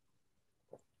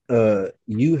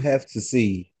 You have to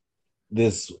see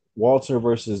this Walter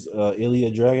versus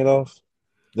Ilya Dragunov,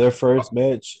 their first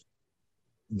match.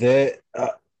 That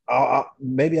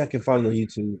maybe I can find it on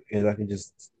YouTube and I can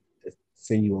just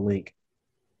send you a link.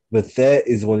 But that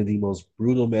is one of the most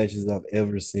brutal matches I've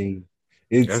ever seen.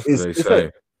 That's what they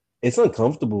say. It's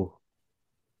uncomfortable.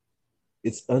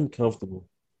 It's uncomfortable.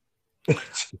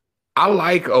 I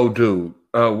like old dude,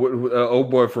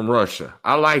 old boy from Russia.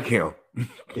 I like him.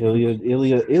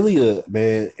 Ilya,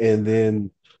 man. And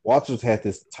then Walter's had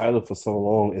this title for so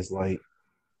long. It's like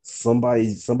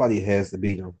somebody has to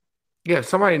beat him. Yeah,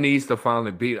 somebody needs to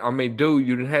finally beat him. I mean, dude,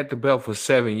 you had the belt for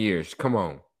 7 years. Come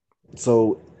on.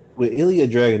 So with Ilya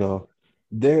Dragunov,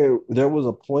 there was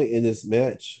a point in this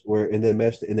match where in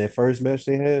that first match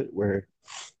they had where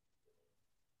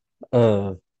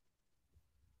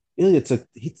Ilya took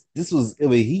he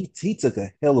took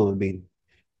a hell of a beating,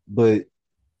 but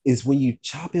it's when you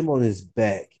chop him on his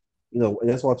back, and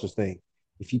that's Walter's thing.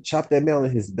 If you chop that man on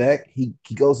his back, he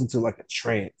goes into like a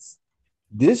trance.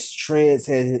 This trance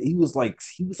he was like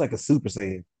a Super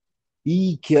Saiyan.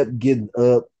 He kept getting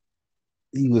up.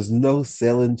 He was no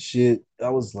selling shit. I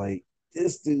was like,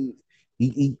 this dude,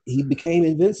 he became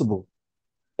invincible.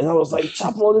 And I was like,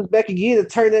 chop him on his back again and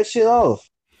turn that shit off.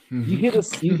 You hit a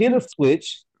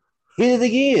switch, hit it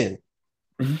again.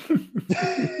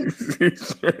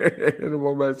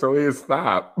 So he'll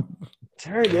stop.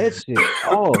 turn that shit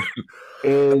off.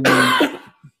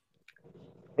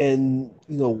 And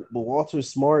but Walter's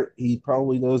smart. He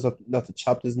probably knows not to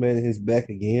chop this man in his back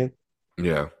again.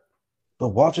 Yeah. But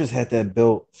Walter's had that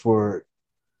belt for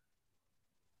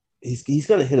he's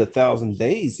gonna hit 1,000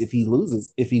 days if he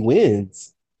loses, if he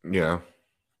wins. Yeah.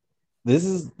 This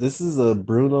is a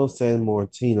Bruno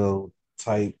Sammartino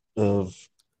type of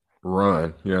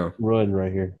Run. Yeah. run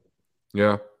right here.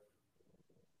 Yeah.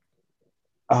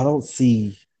 I don't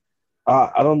see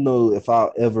I don't know if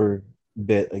I'll ever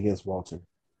bet against Walter.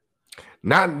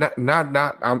 Not.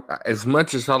 I'm as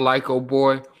much as I like old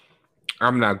boy.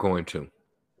 I'm not going to.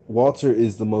 Walter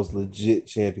is the most legit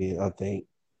champion, I think,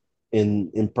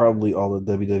 in probably all of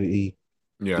WWE.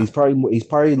 Yeah. He's probably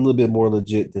a little bit more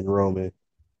legit than Roman,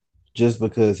 just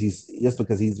because he's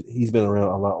been around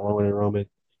a lot longer than Roman,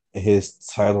 and his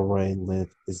title reign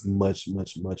length is much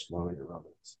longer than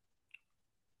Roman's.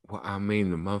 Well, I mean,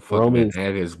 the motherfucker Roman's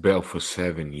had his belt for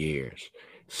 7 years.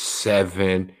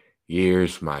 7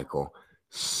 years, Michael.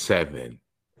 7.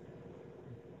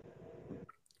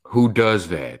 Who does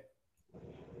that?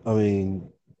 I mean,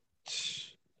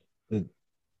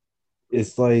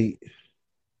 it's like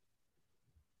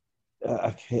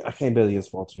I can't bet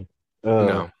against Walter.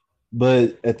 No.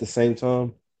 But at the same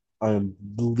time, I'm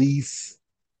least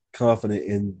confident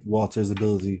in Walter's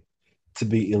ability to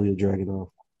beat Ilya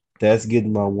Dragunov. That's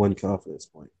getting my one confidence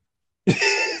point.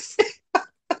 That's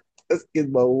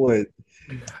getting my one.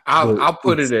 I'll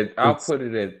put it at 3.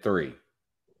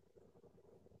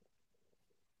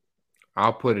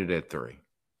 I'll put it at 3.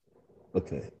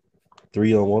 Okay.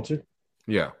 3 on Walter?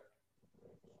 Yeah.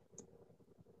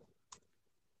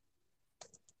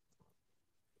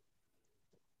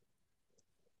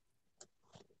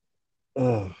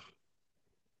 But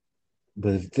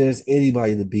if there's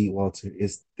anybody to beat Walter,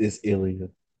 it's Ilya.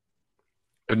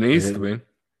 It needs to be.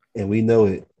 And we know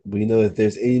it. We know if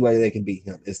there's anybody that can beat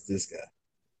him, it's this guy.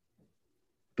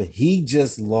 But he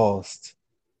just lost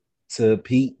to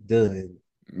Pete Dunne.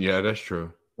 Yeah, that's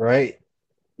true. Right?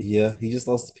 Yeah, he just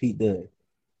lost to Pete Dunne.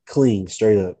 Clean,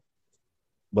 straight up.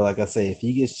 But like I say, if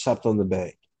he gets chopped on the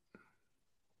back,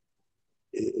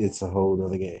 it's a whole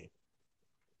other game.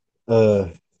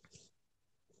 Then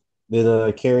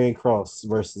Karrion Kross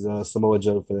versus Samoa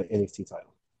Joe for the NXT title.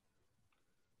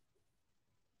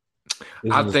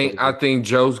 I think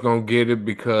Joe's gonna get it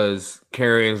because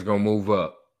Karrion's gonna move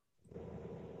up.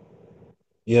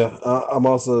 Yeah, I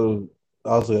also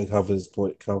got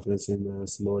confidence in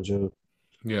Samoa Joe.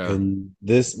 Yeah. And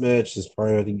this match is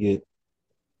probably going to get.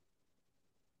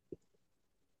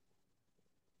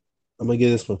 I'm gonna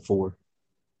give this one 4.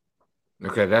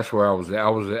 Okay, that's where I was at.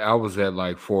 I was at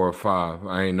like 4 or 5.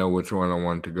 I didn't know which one I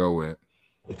wanted to go with.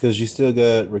 Because you still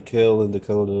got Raquel and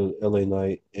Dakota, LA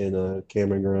Knight, and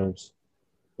Cameron Grimes,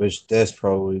 which that's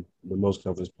probably the most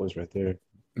confidence points right there.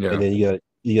 Yeah. And then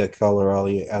you got Kyle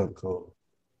O'Reilly and Adam Cole,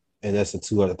 and that's a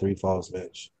 2 out of 3 falls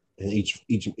match. And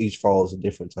each fall is a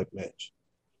different type match.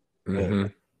 Mm-hmm.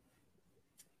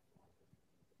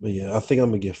 But yeah, I think I'm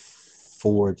gonna give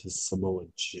 4 to Samoa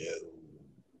Joe.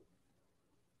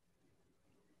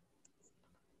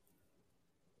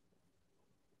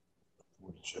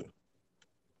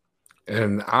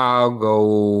 And I'll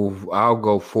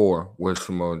go 4 with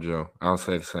Samoa Joe. I'll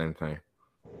say the same thing.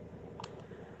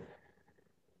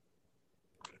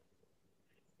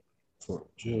 For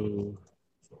Joe.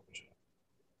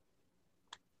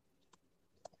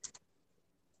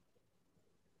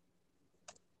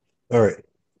 All right,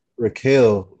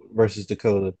 Raquel versus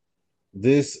Dakota.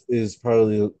 This is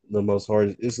probably the most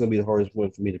hardest. This is gonna be the hardest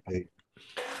one for me to pick.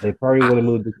 They probably want to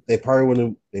move. They probably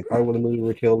want to move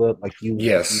Raquel up like you.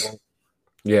 Yes. Like you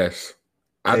yes.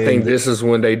 I think this is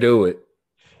when they do it.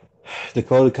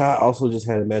 Dakota Kai also just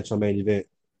had a match on main event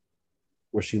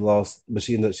where she lost, but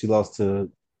she lost to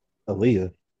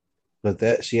Aaliyah. But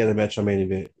that she had a match on main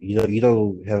event. You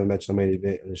don't have a match on main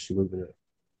event unless you move it up.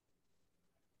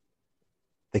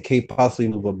 They can't possibly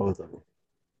move up both of them.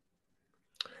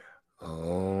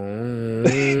 Oh.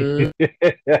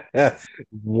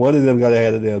 One of them got to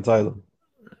have a damn title.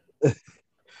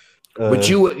 But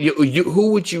you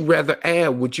who would you rather add?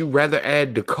 Would you rather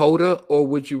add Dakota or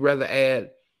would you rather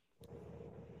add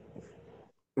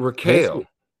Raquel?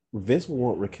 Vince will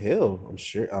want Raquel. I'm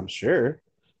sure.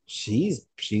 She's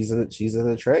an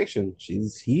attraction.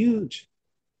 She's huge.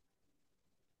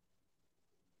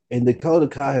 And Dakota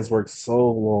Kai has worked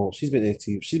so long. She's been in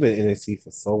NXT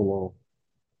for so long.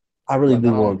 I really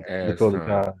do want Dakota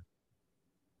Kai.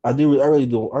 I really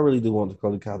do want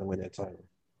Dakota Kai to win that title.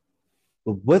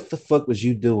 But what the fuck was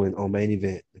you doing on main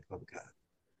event, Dakota Kai?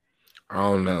 I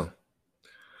don't know.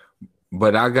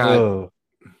 But I got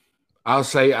I'll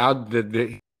say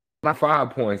my 5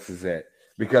 points is that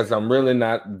because I'm really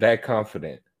not that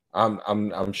confident.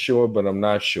 I'm sure, but I'm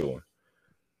not sure.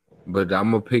 But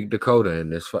I'm gonna pick Dakota in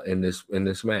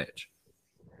this match.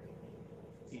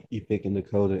 You picking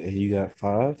Dakota and you got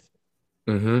 5.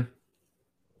 Mm-hmm.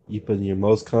 You putting your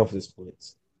most confidence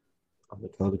points on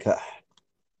Dakota Kai.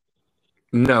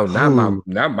 No, Who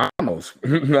not my most,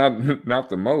 not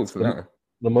the most. the,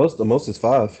 No. the most is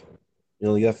 5. You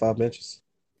only got 5 matches.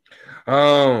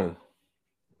 Um.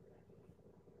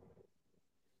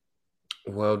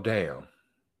 Well, damn.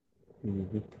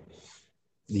 Mm-hmm.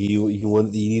 Do you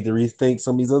need to rethink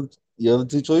some of the other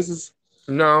two choices?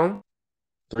 No.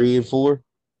 3 and 4.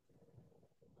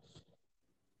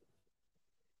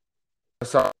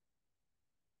 That's all.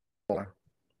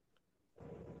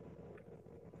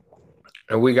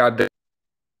 And we got the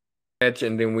match,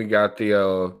 and then we got the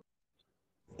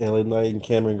LA Knight and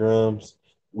Cameron Grimes,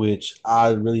 which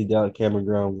I really doubt Cameron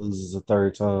Grimes loses a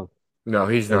third time. No,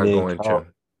 he's And not then going to.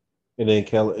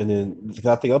 Cal, and then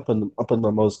I think I'm putting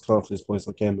my most confidence points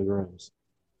on Cameron Grimes.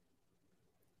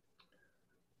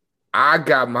 I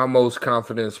got my most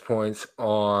confidence points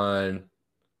on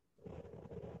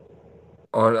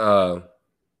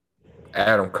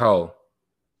Adam Cole.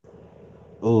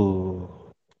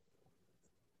 Oh,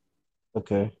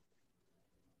 okay.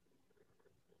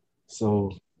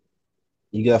 So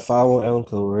you got 5 on Alan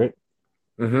Cole, right?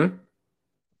 Mm-hmm.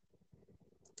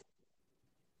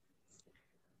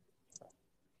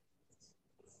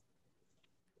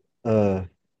 Uh,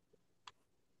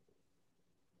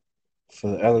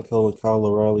 for Alan Cole and Kyle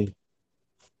O'Reilly,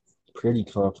 pretty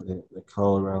confident that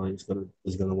Kyle O'Reilly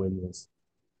is gonna win this.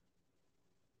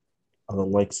 I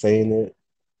don't like saying it.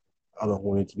 I don't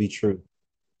want it to be true,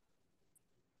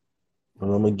 but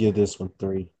I'm gonna give this one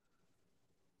 3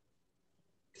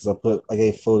 because I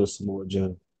gave Fuller some more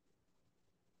Joe,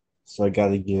 so I got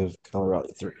to give Kyle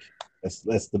O'Reilly 3. That's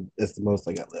the most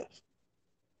I got left.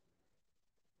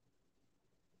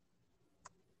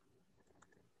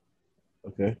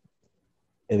 Okay,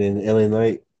 and then LA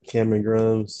Knight, Cameron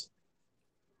Grimes.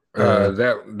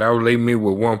 That would leave me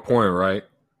with 1 point, right?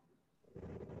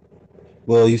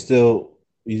 Well, we still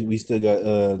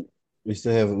got we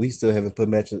still haven't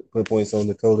put points on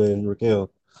Dakota and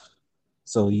Raquel.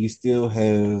 So you still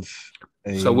have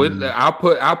So a I'll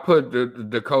put the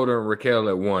Dakota and Raquel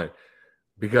at 1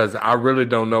 because I really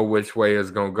don't know which way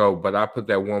it's gonna go, but I put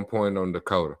that 1 point on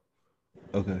Dakota.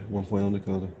 okay 1 point on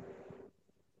Dakota.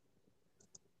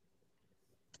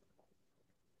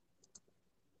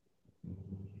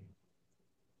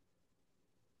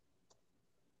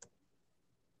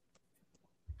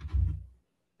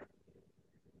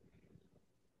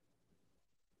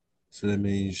 So that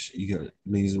means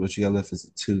what you got left is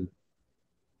a 2.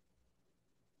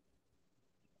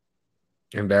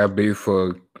 And that'd be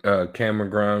for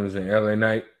Cameron Grimes and LA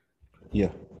Knight.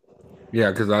 Yeah. Yeah,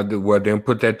 because I did well then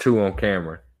put that 2 on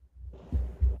Cameron.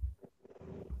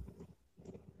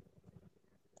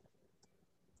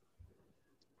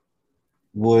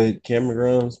 Would Cameron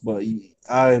Grimes, but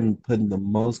I'm putting the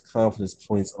most confidence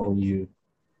points on you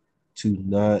to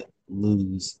not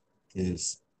lose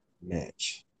this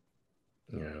match.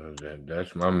 Yeah,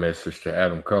 that's my message to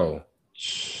Adam Cole.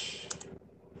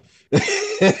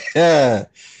 Alan,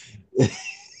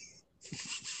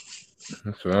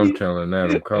 That's what I'm telling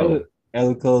Adam Cole.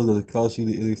 Alan Cole's gonna cost you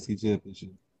the NXT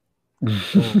championship.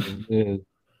 Oh man.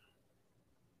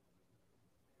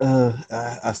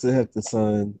 I still have to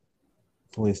sign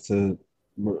points to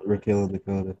Raquel and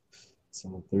Dakota.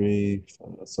 So 3,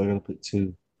 5, so I gotta put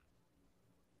 2.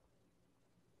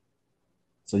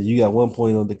 So you got 1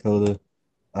 point on Dakota.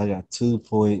 I got 2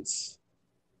 points.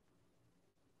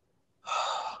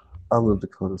 I love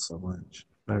Dakota so much.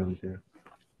 I really do.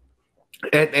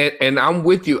 And I'm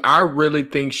with you. I really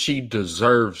think she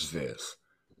deserves this.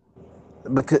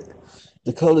 Because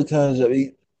Dakota kind of, I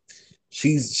mean,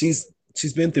 she's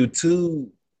been through 2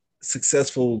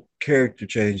 successful character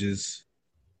changes,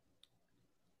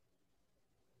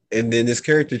 and then this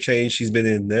character change she's been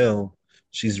in now,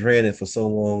 she's ran it for so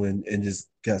long and just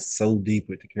got so deep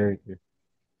with the character.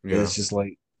 And Yeah. it's just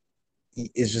like,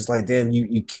 damn,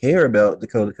 you care about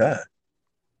Dakota Kai.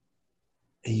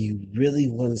 And you really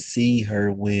want to see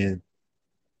her win.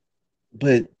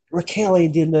 But Raquel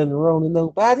ain't did nothing wrong to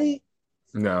nobody.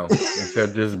 No,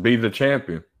 except just be the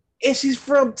champion. And she's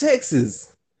from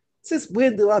Texas. Since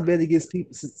when do I bet against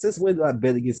people? Since when do I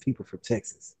bet against people from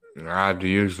Texas? I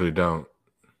usually don't.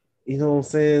 You know what I'm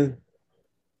saying?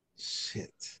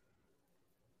 Shit.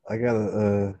 I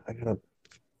gotta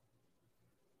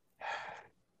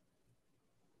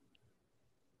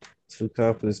 2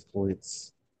 confidence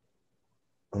points.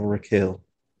 on Raquel.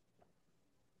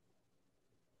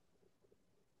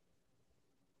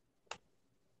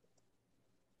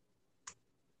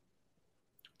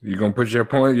 You gonna put your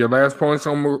last points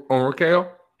on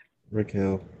Raquel?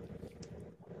 Raquel.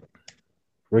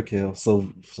 Raquel.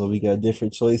 So we got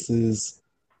different choices,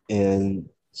 and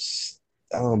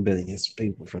I don't bet against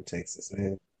people from Texas,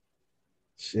 man.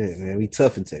 Shit, man, we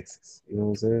tough in Texas. You know what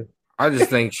I'm saying? I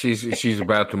just think she's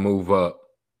about to move up.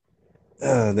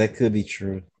 That could be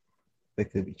true. That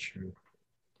could be true.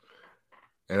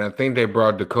 And I think they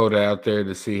brought Dakota out there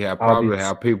to see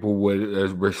how people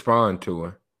would respond to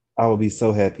her. I will be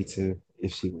so happy too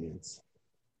if she wins.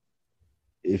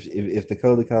 If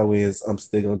Dakota Kai wins, I'm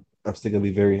still gonna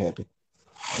be very happy.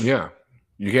 Yeah,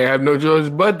 you can't have no choice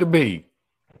but to be.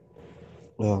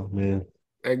 Oh man,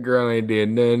 that girl ain't did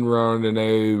nothing wrong to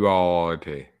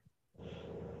nobody.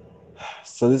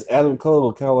 So this Adam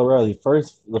Cole, Kyle O'Reilly,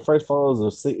 the first fall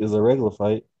is a regular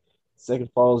fight, second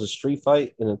fall is a street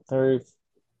fight, and the third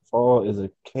fall is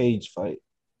a cage match.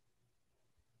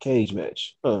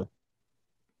 Huh?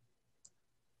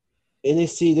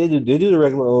 NXT they do the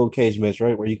regular old cage match,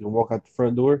 right, where you can walk out the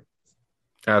front door.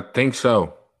 I think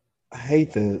so. I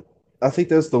hate that. I think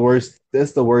that's the worst.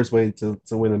 That's the worst way to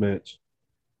win a match.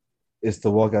 Is to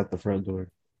walk out the front door.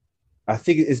 I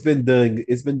think it's been done.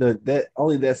 It's been done. That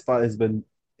only that spot has been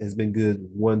good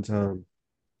one time.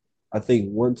 I think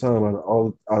one time out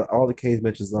of all the cage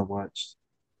matches I watched,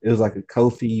 it was like a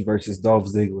Kofi versus Dolph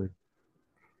Ziggler,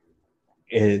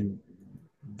 and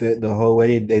the whole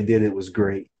way they did it was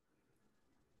great.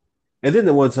 And then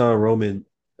the one time Roman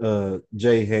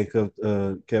Jay handcuffed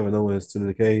Kevin Owens to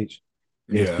the cage.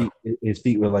 Yeah, his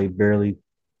feet were like barely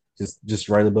just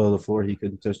right above the floor. He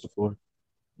couldn't touch the floor.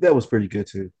 That was pretty good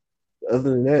too.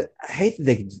 Other than that, I hate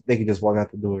that they could just walk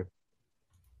out the door.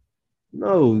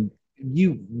 No,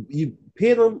 you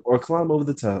pin them or climb over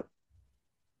the top.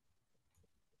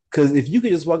 Because if you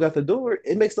could just walk out the door,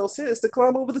 it makes no sense to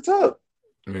climb over the top.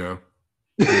 Yeah,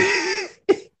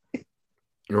 it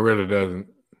really doesn't.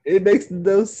 It makes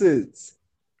no sense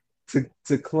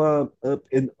to climb up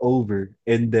and over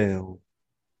and down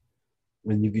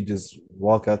when you could just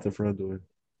walk out the front door.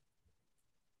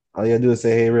 All you gotta do is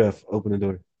say, "Hey, ref, open the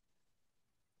door."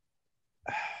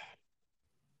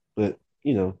 But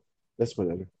that's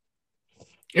whatever.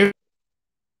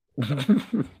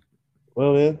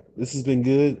 Well, man, this has been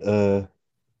good.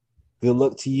 Good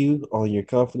luck to you on your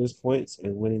confidence points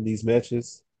and winning these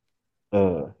matches.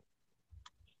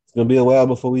 It's gonna be a while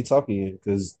before we talk again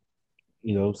because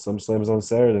SummerSlam is on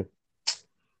Saturday,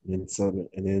 and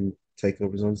then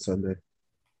Takeover's on Sunday.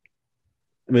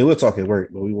 I mean, we'll talk at work,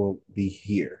 but we won't be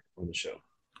here on the show.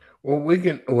 Well, we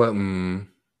can. Well,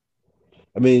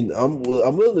 I mean, I'm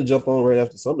willing to jump on right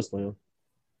after SummerSlam.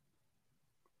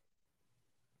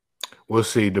 We'll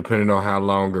see, depending on how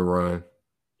long it run.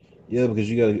 Yeah, because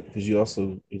you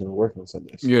also work on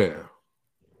Sundays. Yeah.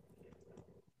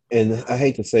 And I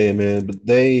hate to say it, man, but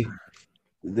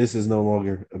this is no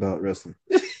longer about wrestling.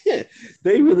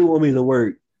 They really want me to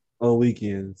work on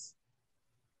weekends.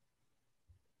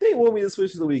 They want me to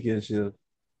switch to the weekend shift.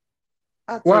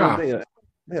 I told them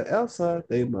they're outside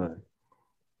they mind.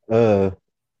 That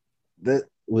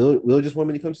Will just want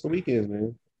me to come to the weekends,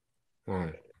 man.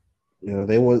 Because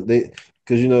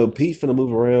Pete's finna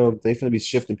move around. They finna be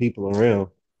shifting people around.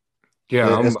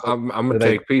 Yeah, I'm gonna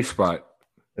take Pete's spot.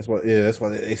 That's why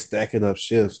they stacking up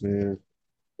shifts, man.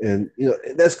 And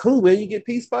that's cool, man. You get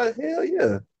Pete's spot, hell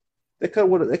yeah. They come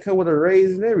with a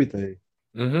raise and everything.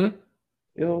 Mm-hmm.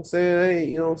 You know what I'm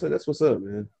saying? That's what's up,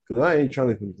 man. Because I ain't trying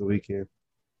to come to the weekend.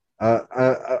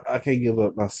 I can't give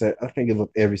up I can't give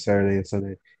up every Saturday and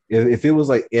Sunday. If it was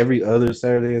like every other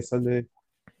Saturday and Sunday,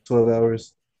 12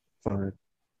 hours, fine.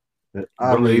 But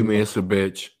Believe me, it's a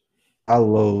bitch. I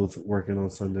loathe working on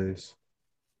Sundays.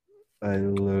 I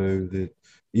loathe it.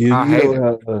 You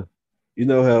ever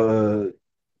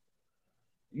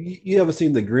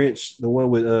seen The Grinch, the one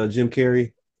with Jim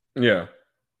Carrey? Yeah.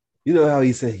 You know how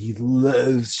he said he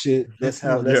loves shit. That's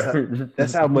how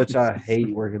much I hate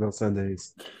working on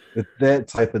Sundays with that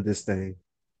type of disdain.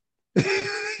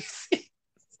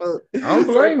 So if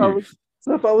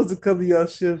I was to come to y'all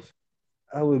shift,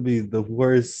 I would be the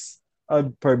worst.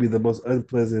 I'd probably be the most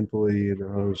unpleasant employee in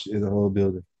the whole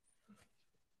building.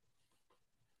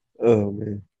 Oh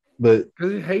man, but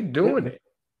because you hate doing it.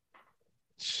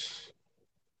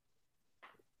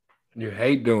 You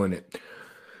hate doing it.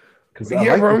 Because I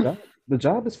like the job. The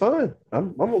job is fun.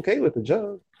 I'm okay with the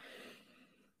job.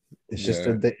 It's just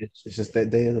that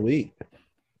day of the week.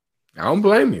 I don't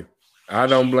blame you. I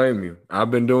don't blame you.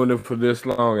 I've been doing it for this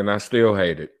long and I still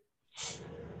hate it.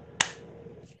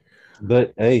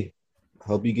 But hey,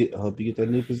 hope you get that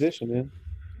new position, man.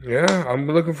 Yeah, I'm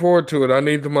looking forward to it. I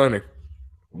need the money.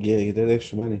 Yeah, get that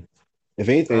extra money. If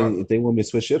Uh, anything, if they want me to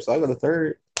switch shifts, I go to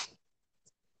third.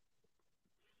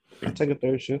 I'll take a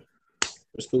third shift.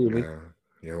 It's cool with me. yeah,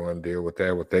 you don't want to deal with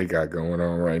that. What they got going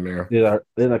on right now.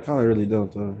 Then I kind of really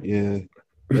don't though. Yeah,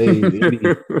 they be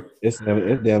it's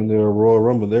damn near a Royal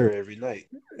Rumble there every night.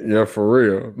 Yeah, for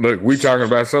real. Look, we talking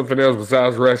about something else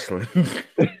besides wrestling.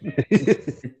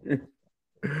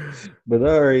 But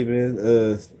all right,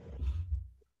 man.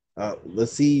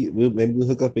 Let's see. Maybe we'll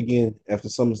hook up again after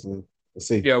SummerSlam. Let's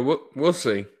see. Yeah, we'll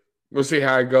see. We'll see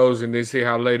how it goes, and then see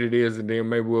how late it is, and then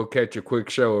maybe we'll catch a quick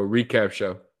show, a recap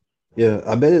show. Yeah,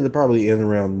 I bet it'll probably end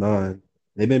around 9.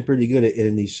 They've been pretty good at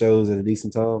ending these shows at a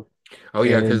decent time. Oh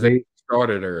yeah, And because they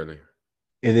started early.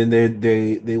 then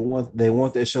they want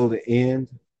that show to end.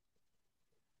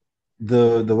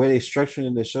 The way they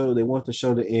structuring the show, they want the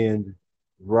show to end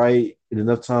right in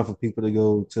enough time for people to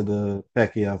go to the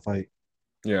Pacquiao fight.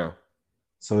 Yeah.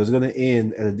 So it's going to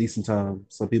end at a decent time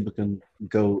so people can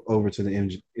go over to the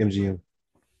MGM.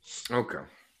 Okay.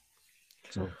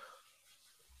 So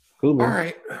cool, All man.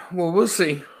 right. Well, we'll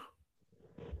see.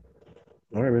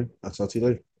 All right, man. I'll talk to you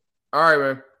later. All right,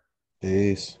 man.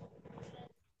 Peace.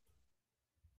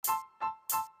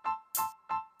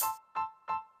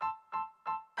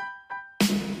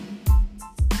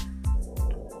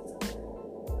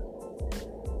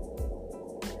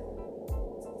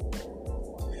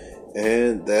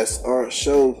 And that's our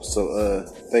show. So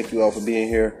thank you all for being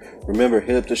here. Remember,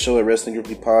 hit up the show at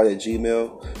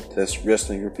WrestlingGroupiePod@gmail. That's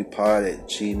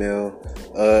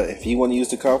WrestlingGroupiePod@gmail. If you want to use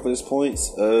the confidence points,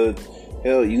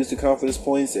 use the confidence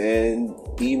points and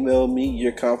email me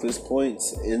your confidence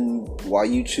points and why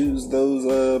you choose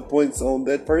those points on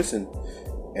that person.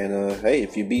 And hey,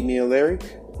 if you beat me and Larry,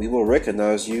 we will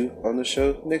recognize you on the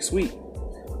show next week.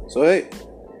 So hey,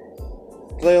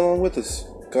 play along with us.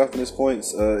 Confidence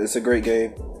points. It's a great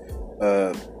game.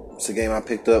 It's a game I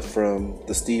picked up from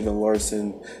the Steven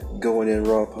Larson Going In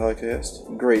Raw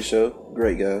podcast. Great show.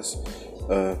 Great guys.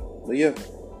 But yeah.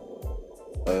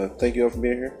 Thank you all for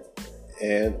being here.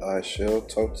 And I shall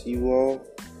talk to you all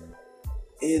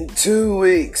in 2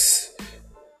 weeks.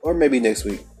 Or maybe next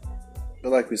week.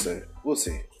 But like we said, we'll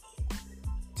see.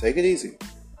 Take it easy.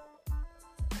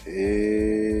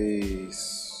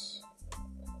 Peace.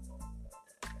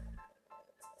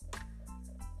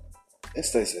 And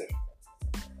stay safe.